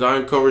organizations. I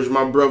encourage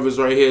my brothers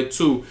right here,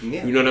 too.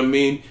 Yeah. You know what I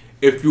mean?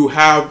 If you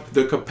have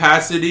the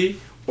capacity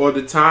or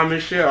the time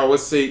and shit, I would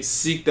say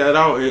seek that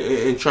out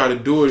and try to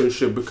do it and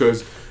shit,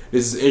 because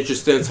this is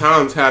interesting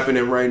times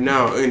happening right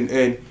now.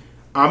 And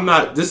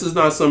this is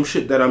not some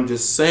shit that I'm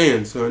just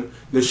saying, son.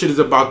 This shit is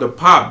about to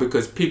pop,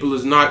 because people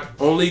is not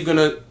only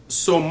gonna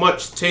so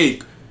much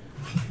take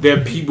their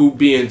people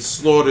being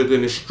slaughtered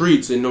in the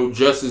streets and no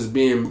justice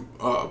being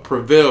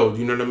prevailed.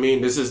 You know what I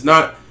mean? This is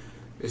not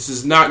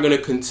gonna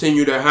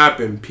continue to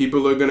happen.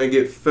 People are gonna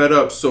get fed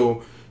up.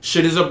 So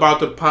shit is about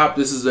to pop.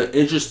 This is an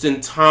interesting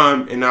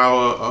time in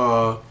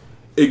our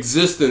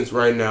existence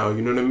right now.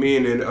 You know what I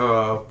mean? And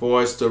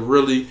for us to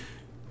really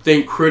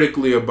think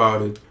critically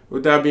about it.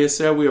 With that being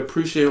said, we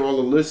appreciate all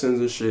the listens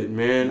and shit,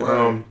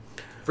 man.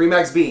 Free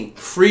Max B.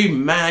 Free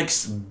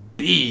Max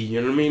B.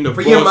 You know what I mean? The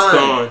free your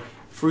mind.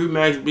 Free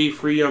Max B.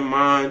 Free your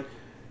mind.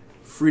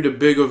 Free the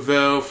Bigger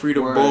Veil. Free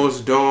the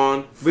Boss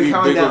Dawn. Free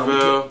Bigger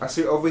Veil. I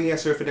see over here,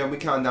 sir, for them. We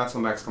count down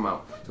till Max come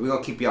out. So we're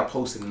gonna keep y'all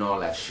posted and all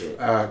that shit.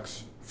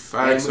 Facts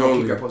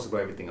only. Keep y'all posted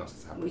about everything else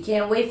that's happening. We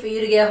can't wait for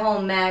you to get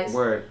home, Max.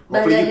 Word.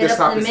 Hopefully you hit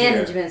up the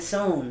management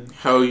soon.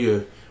 Hell yeah.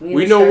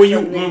 We know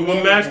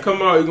when Max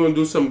come out, he's gonna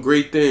do some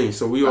great things.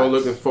 So we all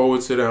looking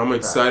forward to that. I'm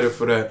excited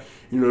for that.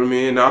 You know what I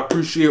mean? I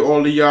appreciate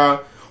all of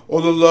y'all,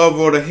 all the love,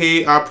 all the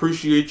hate. I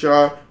appreciate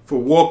y'all for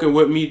walking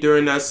with me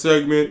during that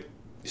segment.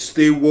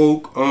 Stay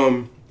woke.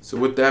 So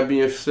with that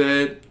being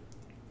said,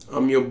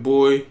 I'm your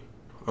boy.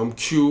 I'm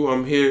Q.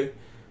 I'm here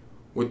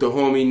with the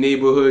homie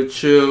Neighborhood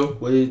Chill.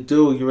 What do you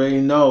do? You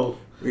already know.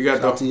 We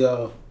got Shout out to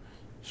y'all.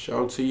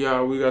 Shout out to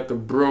y'all. We got the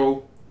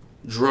bro.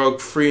 Drug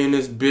free in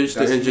this bitch,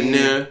 the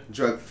engineer.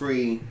 Drug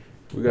free.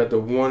 We got the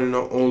one and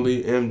the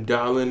only M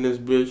Dollar in this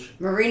bitch.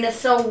 Marina's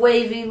so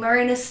wavy.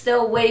 Marina's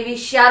still wavy.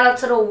 Shout out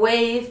to the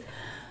wave.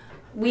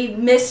 We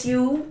miss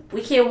you.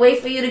 We can't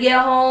wait for you to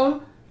get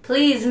home.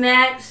 Please,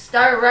 Max,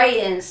 start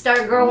writing.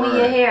 Start growing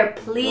your hair.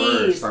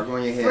 Please. Start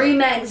growing your hair. Free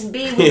Max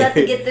B. We got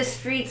to get the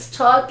streets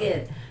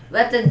talking. We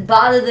have to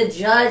bother the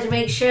judge.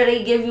 Make sure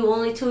they give you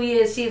only 2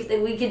 years. See if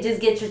we could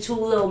just get you 2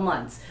 little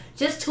months.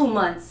 Just 2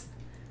 months.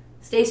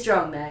 Stay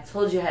strong, Max.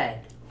 Hold your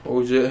head.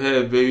 Hold your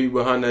head, baby,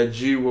 behind that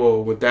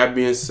G-roll. With that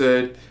being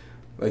said,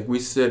 like we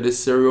said,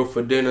 this cereal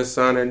for dinner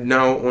signing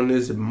now on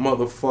this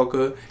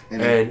motherfucker.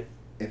 And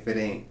if it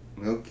ain't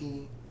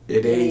milky,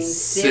 it ain't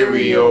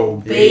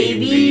cereal,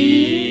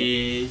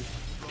 baby.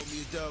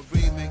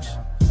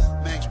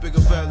 Max Bigger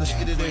Veil, let's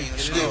get it in. Baby.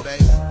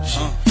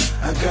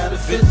 I got a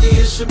 50,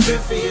 it's a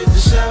biffy, and the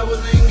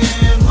showeling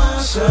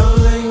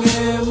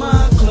in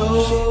my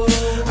clothes.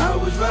 I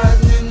was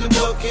riding in the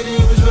bucket, he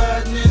was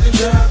riding in the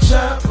drop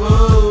top. I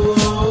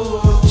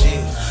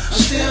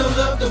still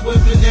love the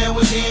whipping there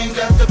when he ain't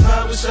got the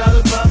power.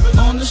 Solid popping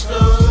on the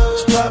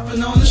stove,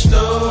 popping on the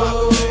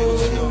stove,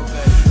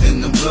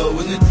 and I'm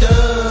blowing the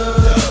dust.